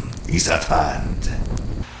freedom is at hand.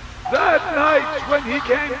 That night when he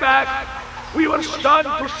came back, we were stunned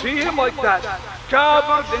to see him like that,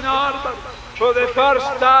 covered in armor for the first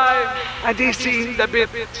time, and he seemed a bit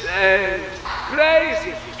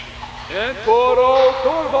crazy. And poor old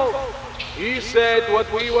Torvald, he said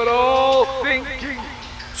what we were all thinking.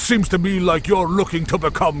 Seems to me like you're looking to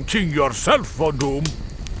become king yourself, Von Doom.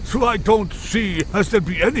 So I don't see as there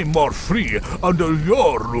be any more free under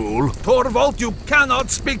your rule. Torvald, you cannot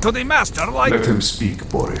speak to the master like... Let him speak,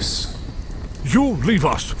 Boris. You leave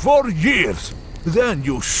us for years. Then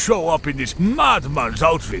you show up in this madman's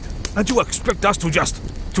outfit. And you expect us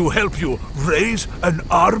to help you raise an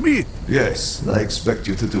army? Yes, I expect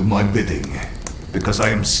you to do my bidding. Because I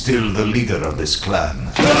am still the leader of this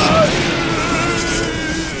clan.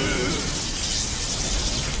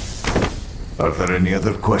 Are there any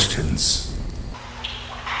other questions?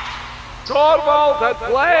 Torvald had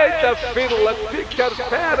played the fiddle at Victor's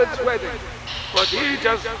parents' wedding, but he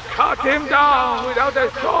just cut him down without a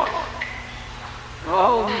thought.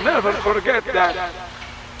 I'll never forget that.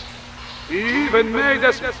 He even made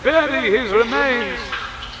us bury his remains.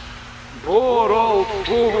 Poor old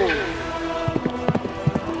fool.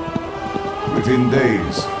 Within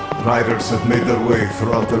days, riders had made their way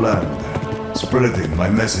throughout the land, spreading my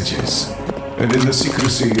messages. And in the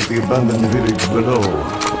secrecy of the abandoned village below,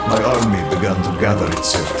 my army began to gather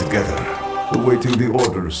itself together, awaiting the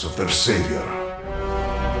orders of their savior.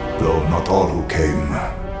 Though not all who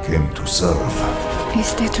came to serve.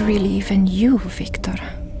 Is that really even you, Victor?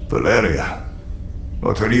 Valeria,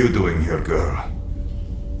 what are you doing here, girl?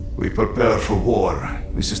 We prepare for war.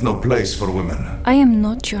 This is no place for women. I am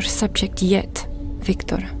not your subject yet,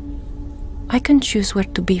 Victor. I can choose where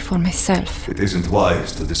to be for myself. It isn't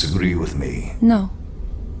wise to disagree with me. No,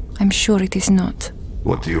 I'm sure it is not.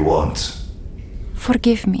 What do you want?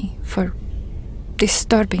 Forgive me for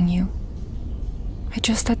disturbing you. I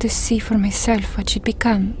just had to see for myself what she'd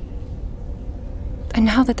become. And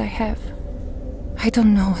now that I have, I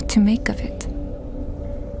don't know what to make of it.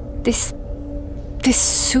 This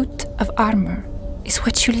suit of armor is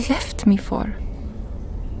what you left me for.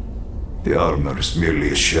 The armor is merely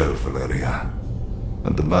a shell, Valeria.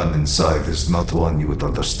 And the man inside is not one you would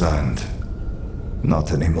understand.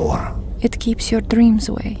 Not anymore. It keeps your dreams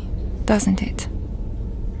away, doesn't it?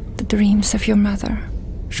 The dreams of your mother.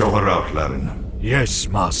 Show her out, Larin. Yes,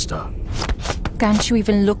 master. Can't you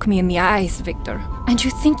even look me in the eyes, Victor? And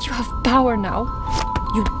you think you have power now?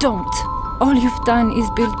 You don't. All you've done is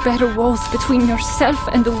build better walls between yourself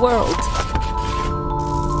and the world.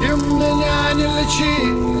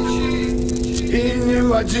 И не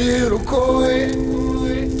води рукой,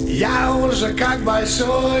 я уже как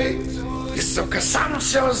большой, и сука сам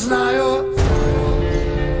все знаю.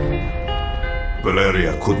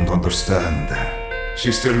 Valeria couldn't understand.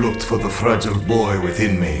 She still looked for the fragile boy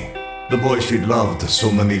within me, the boy she'd loved so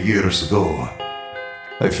many years ago.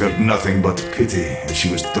 I felt nothing but pity as she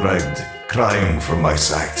was dragged, crying from my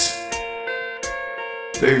sight.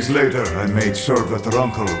 Days later, I made sure that her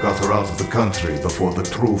uncle got her out of the country before the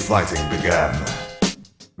true fighting began.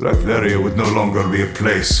 Latveria would no longer be a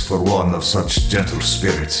place for one of such gentle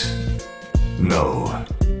spirit. No,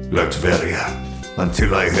 Latveria,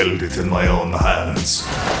 until I held it in my own hands,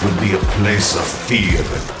 would be a place of fear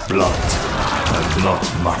and blood, and not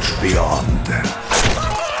much beyond.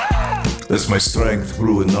 As my strength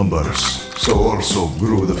grew in numbers, so also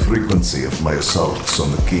grew the frequency of my assaults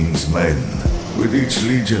on the king's men. With each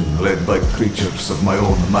legion led by creatures of my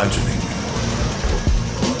own imagining.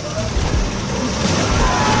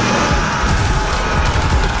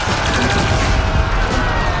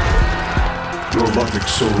 Robotic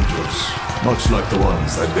soldiers, much like the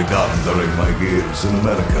ones I'd begun during my years in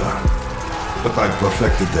America. But I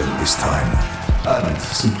perfected them this time, and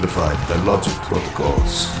simplified their logic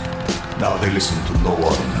protocols. Now they listen to no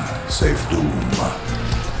one save Doom.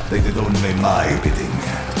 They did only my bidding.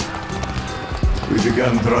 We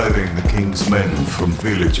began driving the king's men from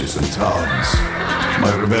villages and towns.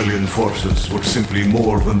 My rebellion forces were simply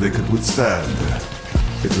more than they could withstand.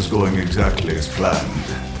 It was going exactly as planned.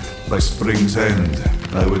 By spring's end,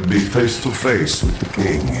 I would be face to face with the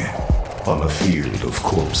king on a field of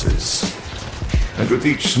corpses. And with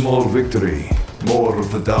each small victory, more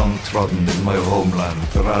of the downtrodden in my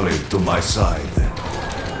homeland rallied to my side.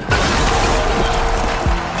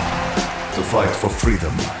 To fight for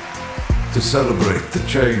freedom. To celebrate the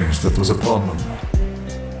change that was upon them.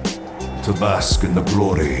 To bask in the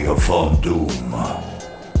glory of Von Doom.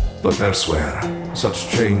 But elsewhere, such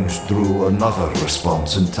change drew another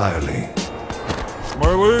response entirely.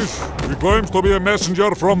 My liege, he claims to be a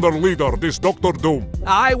messenger from their leader, this Dr. Doom.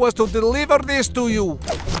 I was to deliver this to you.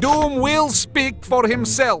 Doom will speak for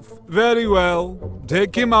himself. Very well.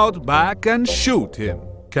 Take him out back and shoot him,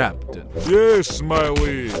 Captain. Yes, my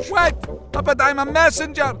liege. Wait, but I'm a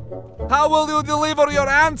messenger. How will you deliver your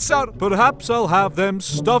answer? Perhaps I'll have them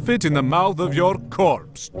stuff it in the mouth of your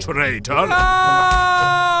corpse, traitor.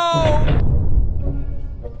 No!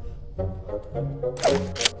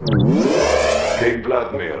 King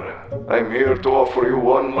Vladimir, I'm here to offer you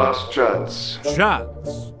one last chance.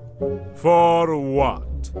 Chance? For what?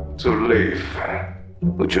 To live,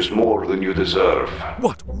 which is more than you deserve.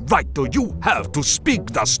 What right do you have to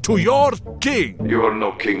speak thus to your king? You are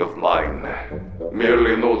no king of mine.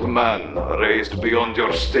 Merely an old man raised beyond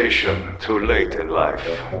your station too late in life.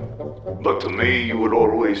 But to me, you will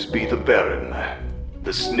always be the Baron.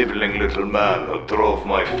 The sniveling little man who drove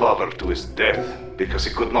my father to his death because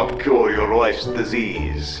he could not cure your wife's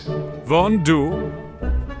disease. Von Doom?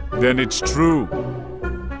 Then it's true.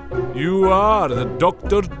 You are the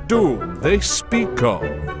Dr. Doom they speak of.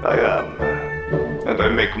 I am. And I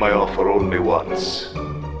make my offer only once.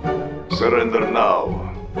 Surrender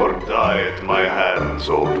now, or die at my hands,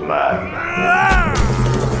 old man.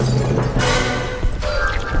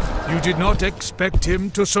 You did not expect him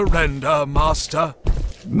to surrender, Master?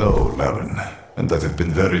 No, Baron. And I'd have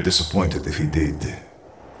been very disappointed if he did.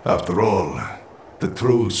 After all, the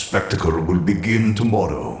true spectacle will begin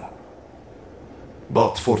tomorrow.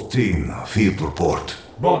 Bot 14, field report.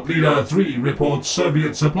 Bot Leader 3 reports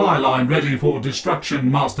Soviet supply line ready for destruction,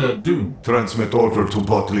 Master Doom. Transmit order to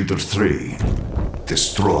Bot Leader 3.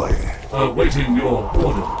 Destroy. Awaiting your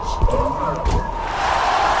orders.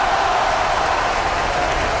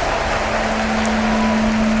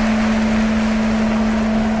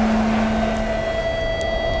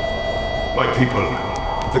 My people,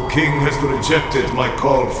 the king has rejected my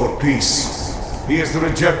call for peace. He has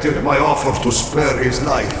rejected my offer to spare his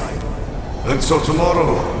life. And so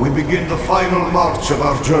tomorrow, we begin the final march of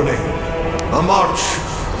our journey. A march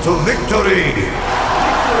to victory!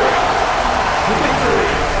 Victory! To victory!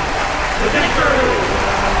 To victory!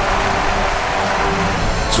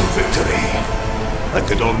 To victory. I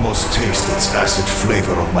could almost taste its acid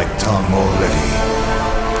flavor on my tongue already.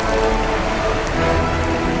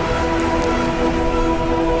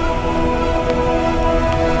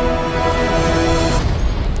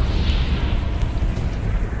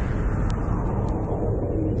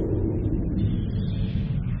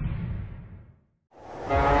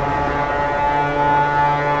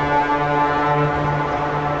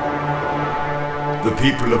 The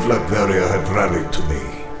people of Valeria had rallied to me,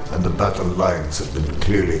 and the battle lines had been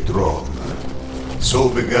clearly drawn. So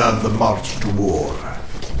began the march to war.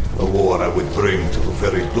 A war I would bring to the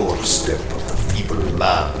very doorstep of the feeble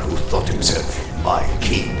man who thought himself my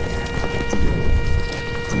king.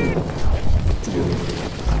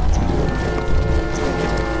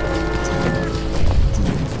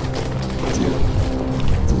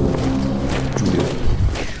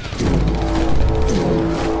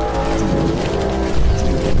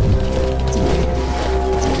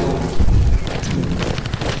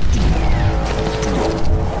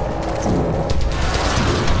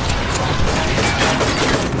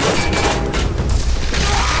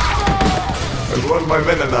 My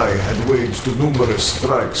men and I had waged numerous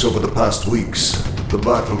strikes over the past weeks. The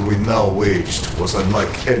battle we now waged was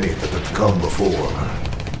unlike any that had come before.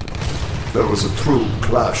 There was a true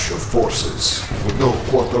clash of forces, with no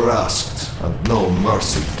quarter asked and no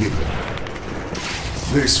mercy given.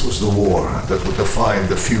 This was the war that would define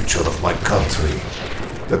the future of my country,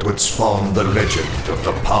 that would spawn the legend of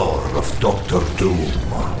the power of Dr. Doom.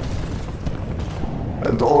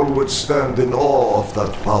 And all would stand in awe of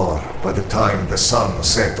that power by the time the sun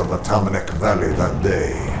set on the Tamanek Valley that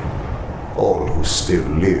day. All who still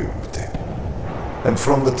lived. And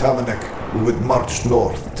from the Tamanek, we would march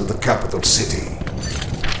north to the capital city.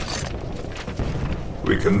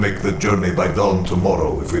 We can make the journey by dawn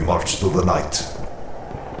tomorrow if we march through the night.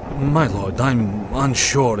 My lord, I'm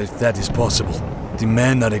unsure if that is possible. The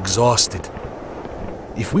men are exhausted.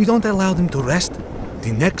 If we don't allow them to rest,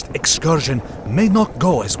 the next excursion may not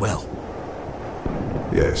go as well.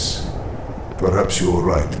 Yes, perhaps you are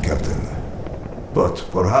right, Captain. But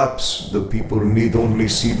perhaps the people need only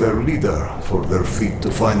see their leader for their feet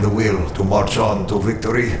to find the will to march on to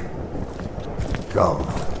victory. Come,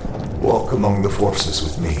 walk among the forces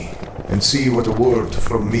with me, and see what a word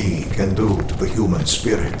from me can do to the human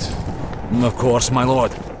spirit. Of course, my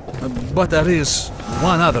lord. But there is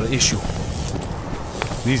one other issue.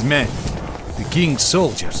 These men, the king's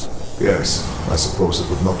soldiers. Yes, I suppose it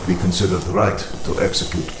would not be considered right to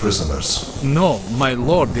execute prisoners. No, my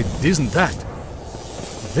lord, it isn't that.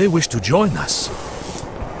 They wish to join us.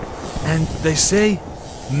 And they say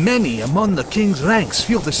many among the king's ranks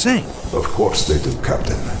feel the same. Of course they do,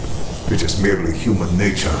 Captain. It is merely human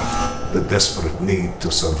nature, the desperate need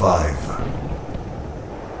to survive.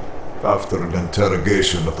 After an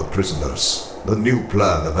interrogation of the prisoners, the new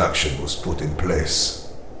plan of action was put in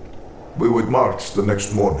place. We would march the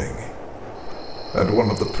next morning, and one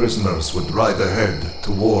of the prisoners would ride ahead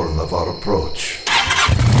to warn of our approach.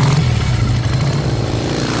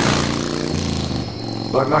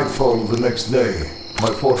 By nightfall the next day,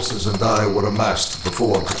 my forces and I were amassed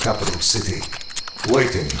before the capital city,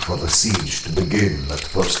 waiting for the siege to begin at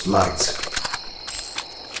first light.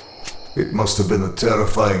 It must have been a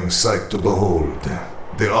terrifying sight to behold,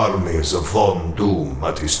 the armies of Von Doom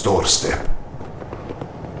at his doorstep.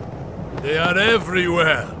 They are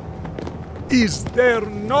everywhere. Is there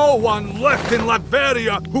no one left in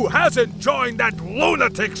Latveria who hasn't joined that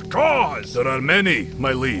lunatic's cause? There are many,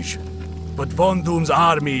 my liege. But Von Doom's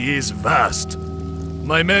army is vast.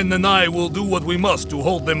 My men and I will do what we must to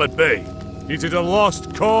hold them at bay. Is it a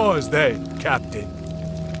lost cause, then, Captain?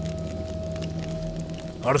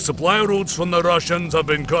 Our supply routes from the Russians have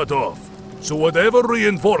been cut off, so whatever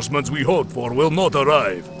reinforcements we hoped for will not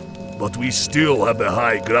arrive. But we still have the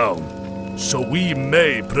high ground, so we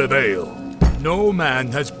may prevail. No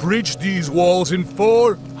man has breached these walls in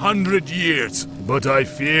 400 years, but I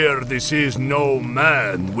fear this is no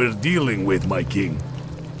man we're dealing with, my king.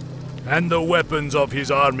 And the weapons of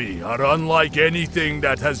his army are unlike anything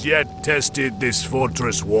that has yet tested this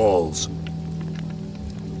fortress walls.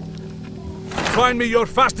 Find me your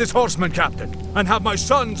fastest horseman, Captain, and have my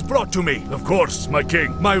sons brought to me. Of course, my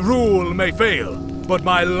king. My rule may fail, but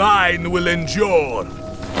my line will endure.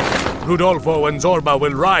 Rudolfo and Zorba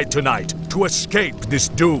will ride tonight to escape this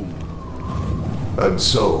doom. And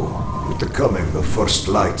so, with the coming of first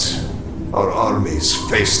light, our armies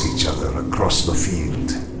faced each other across the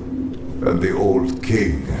field. And the old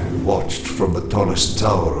king watched from the tallest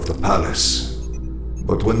tower of the palace.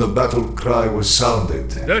 But when the battle cry was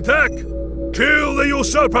sounded... Attack! Kill the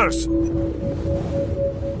usurpers!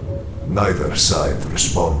 Neither side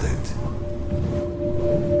responded.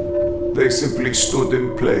 They simply stood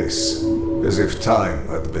in place, as if time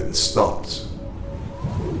had been stopped.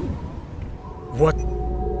 What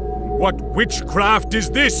witchcraft is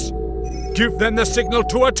this? Give them the signal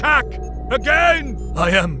to attack! Again! I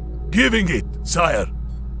am giving it, sire.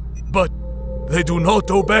 But they do not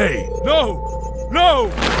obey. No! No!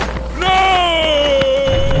 No!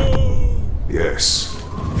 Yes.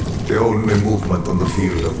 The only movement on the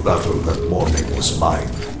field of battle that morning was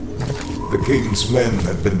mine. The king's men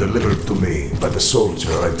had been delivered to me by the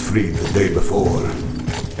soldier I'd freed the day before.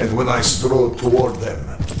 And when I strode toward them,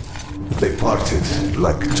 they parted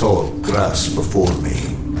like tall grass before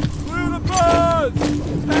me. Through the birds!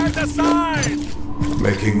 Stand aside!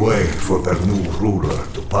 Making way for their new ruler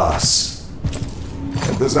to pass.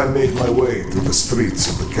 And as I made my way through the streets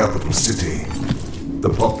of the capital city, the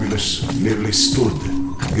populace merely stood,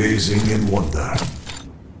 gazing in wonder.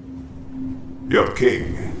 Your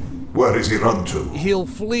king, where is he run to? He'll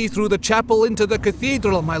flee through the chapel into the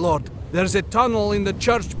cathedral, my lord. There's a tunnel in the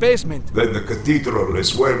church basement. Then the cathedral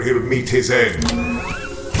is where he'll meet his end.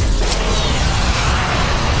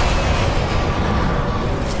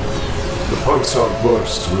 The pulsar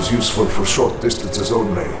burst was useful for short distances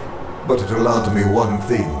only, but it allowed me one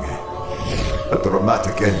thing. A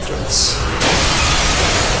dramatic entrance.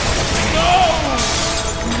 No!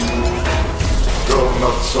 Go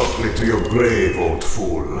not softly to your grave, old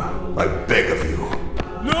fool. I beg of you.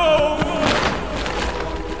 No!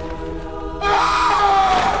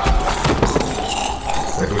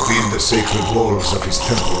 And within the sacred walls of his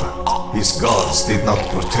temple, his gods did not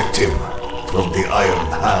protect him from the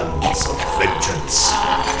iron hands of vengeance.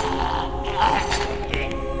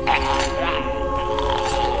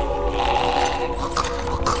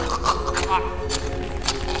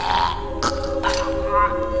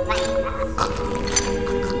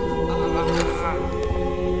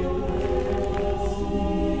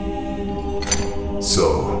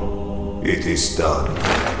 So, it is done.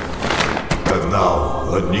 And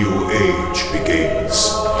now, a new age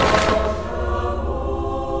begins.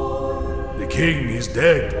 The king is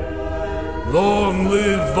dead. Long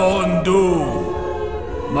live Von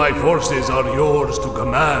Doom! My forces are yours to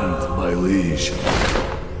command, my liege.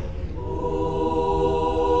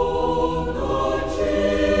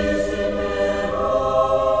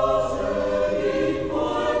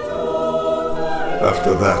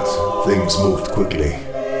 After that, things moved quickly.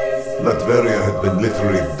 Latveria had been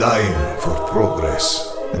literally dying for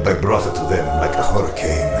progress, and I brought it to them like a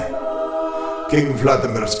hurricane. King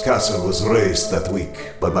Vladimir's castle was razed that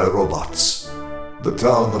week by my robots. The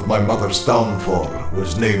town of my mother's downfall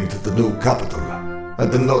was named the new capital,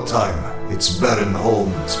 and in no time, its barren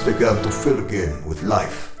homes began to fill again with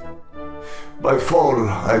life. By fall,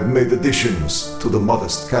 I'd made additions to the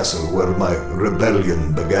modest castle where my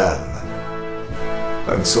rebellion began.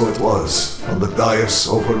 And so it was, on the dais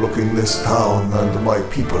overlooking this town and my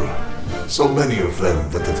people, so many of them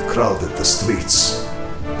that had crowded the streets,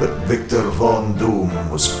 that Victor Von Doom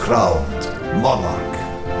was crowned monarch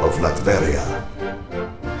of Latveria.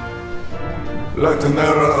 Let an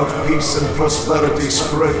era of peace and prosperity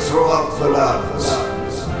spread throughout the lands.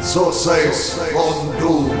 So says Von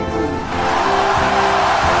Doom.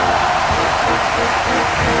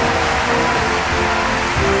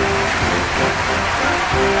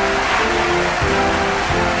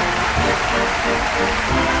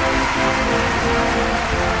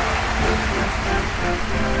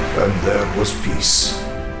 And there was peace,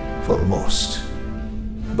 for most.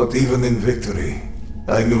 But even in victory,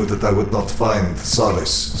 I knew that I would not find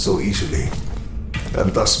solace so easily.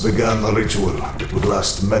 And thus began a ritual that would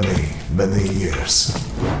last many, many years.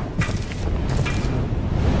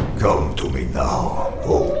 Come to me now,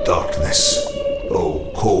 O darkness,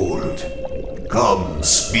 O cold. Come,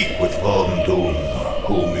 speak with Von Doom,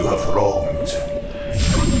 whom you have wronged.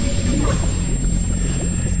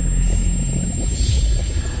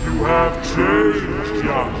 You have changed,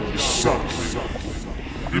 young son.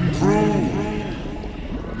 Improved.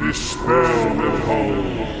 This spell will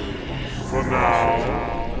hold for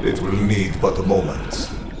now. It will need but a moment,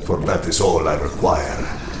 for that is all I require.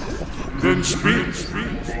 Then speak,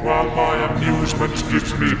 while my amusement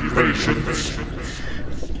gives me patience.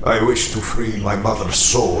 I wish to free my mother's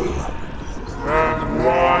soul. And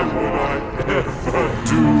why would I ever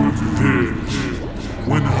do this,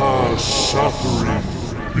 when her suffering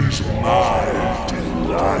is my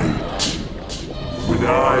delight? When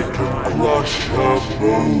I can crush her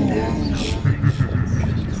bones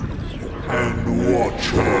and watch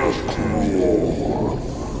her crawl.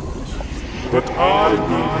 But I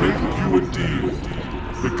will make you a deal,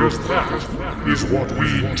 because that is what we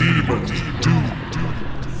demons do.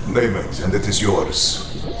 Name it, and it is yours.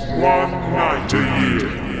 One night a year,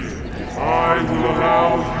 I will allow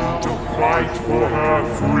you to fight for her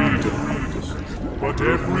freedom. But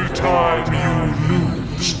every time you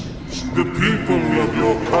lose, the people of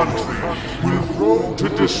your country will grow to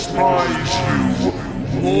despise you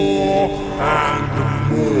more and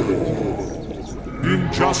more. In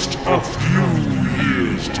just a few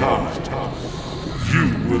years' time, you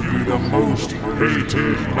will be the most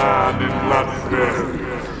hated man in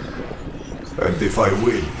Latveria. And if I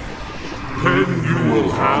win? Then you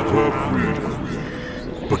will have her freedom,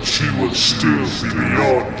 but she will still be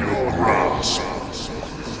beyond your grasp.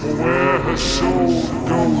 For where her soul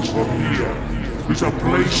goes from here is a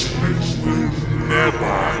place you will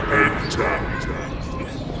never enter.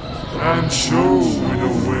 And so, in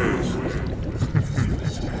a way,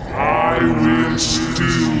 I will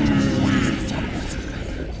still win.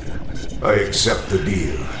 I accept the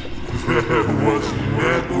deal. There was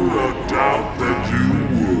never a doubt that you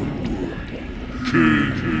would,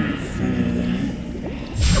 King Fool.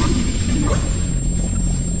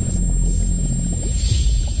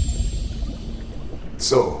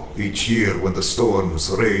 So, each year when the storms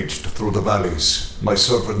raged through the valleys, my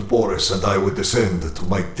servant Boris and I would descend to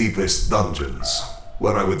my deepest dungeons,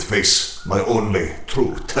 where I would face my only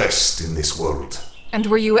true test in this world. And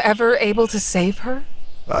were you ever able to save her?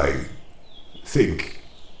 I think...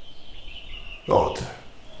 Odd.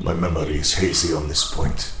 My memory is hazy on this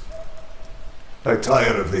point. I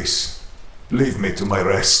tire of this. Leave me to my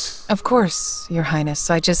rest. Of course, Your Highness.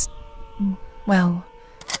 Well...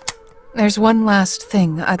 There's one last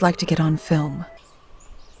thing I'd like to get on film.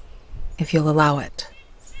 If you'll allow it.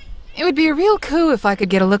 It would be a real coup if I could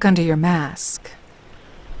get a look under your mask.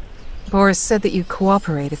 Boris said that you'd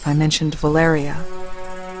cooperate if I mentioned Valeria.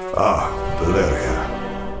 Ah, Valeria.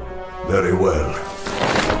 Very well.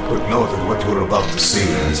 But know that what you're about to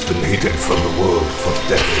see has been hidden from the world for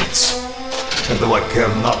decades. And though I care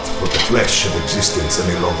not for the flesh of existence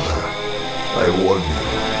any longer, I warn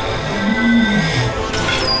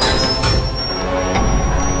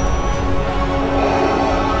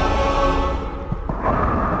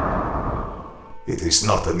you. It is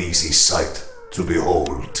not an easy sight to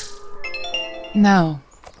behold. No,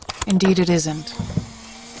 indeed it isn't.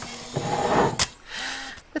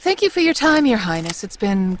 But thank you for your time, Your Highness. It's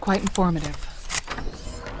been quite informative.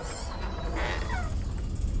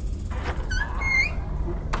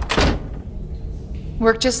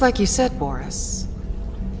 Worked just like you said, Boris.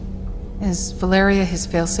 Is Valeria his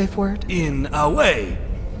failsafe word? In a way,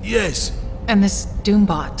 yes. And this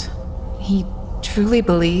Doombot, he truly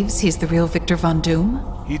believes he's the real Victor Von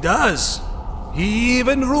Doom? He does. He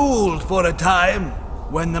even ruled for a time,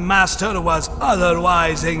 when the Master was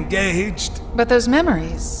otherwise engaged. But those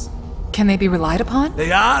memories, can they be relied upon?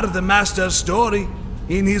 They are the Master's story,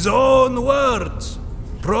 in his own words.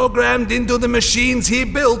 Programmed into the machines he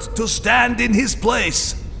built to stand in his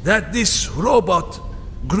place. That this robot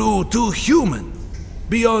grew too human,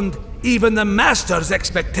 beyond even the Master's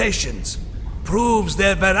expectations. Proves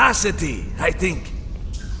their veracity, I think.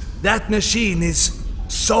 That machine is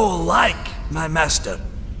so like my Master.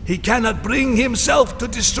 He cannot bring himself to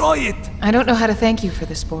destroy it. I don't know how to thank you for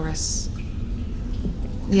this, Boris.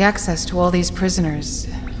 The access to all these prisoners,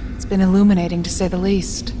 it's been illuminating to say the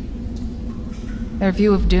least. Their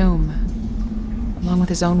view of doom, along with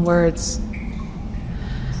his own words.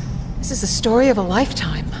 This is the story of a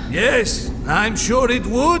lifetime. Yes, I'm sure it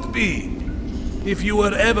would be. If you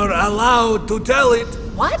were ever allowed to tell it.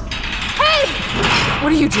 What? Hey!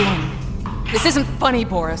 What are you doing? This isn't funny,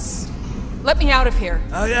 Boris. Let me out of here.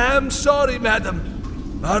 I am sorry,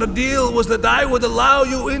 madam. Our deal was that I would allow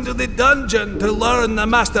you into the dungeon to learn the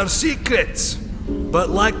Master's secrets. But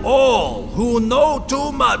like all who know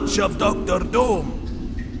too much of Dr.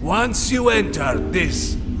 Doom, once you enter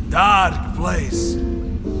this dark place,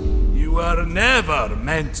 you are never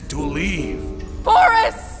meant to leave.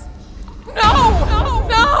 Boris! No! No!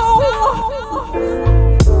 No!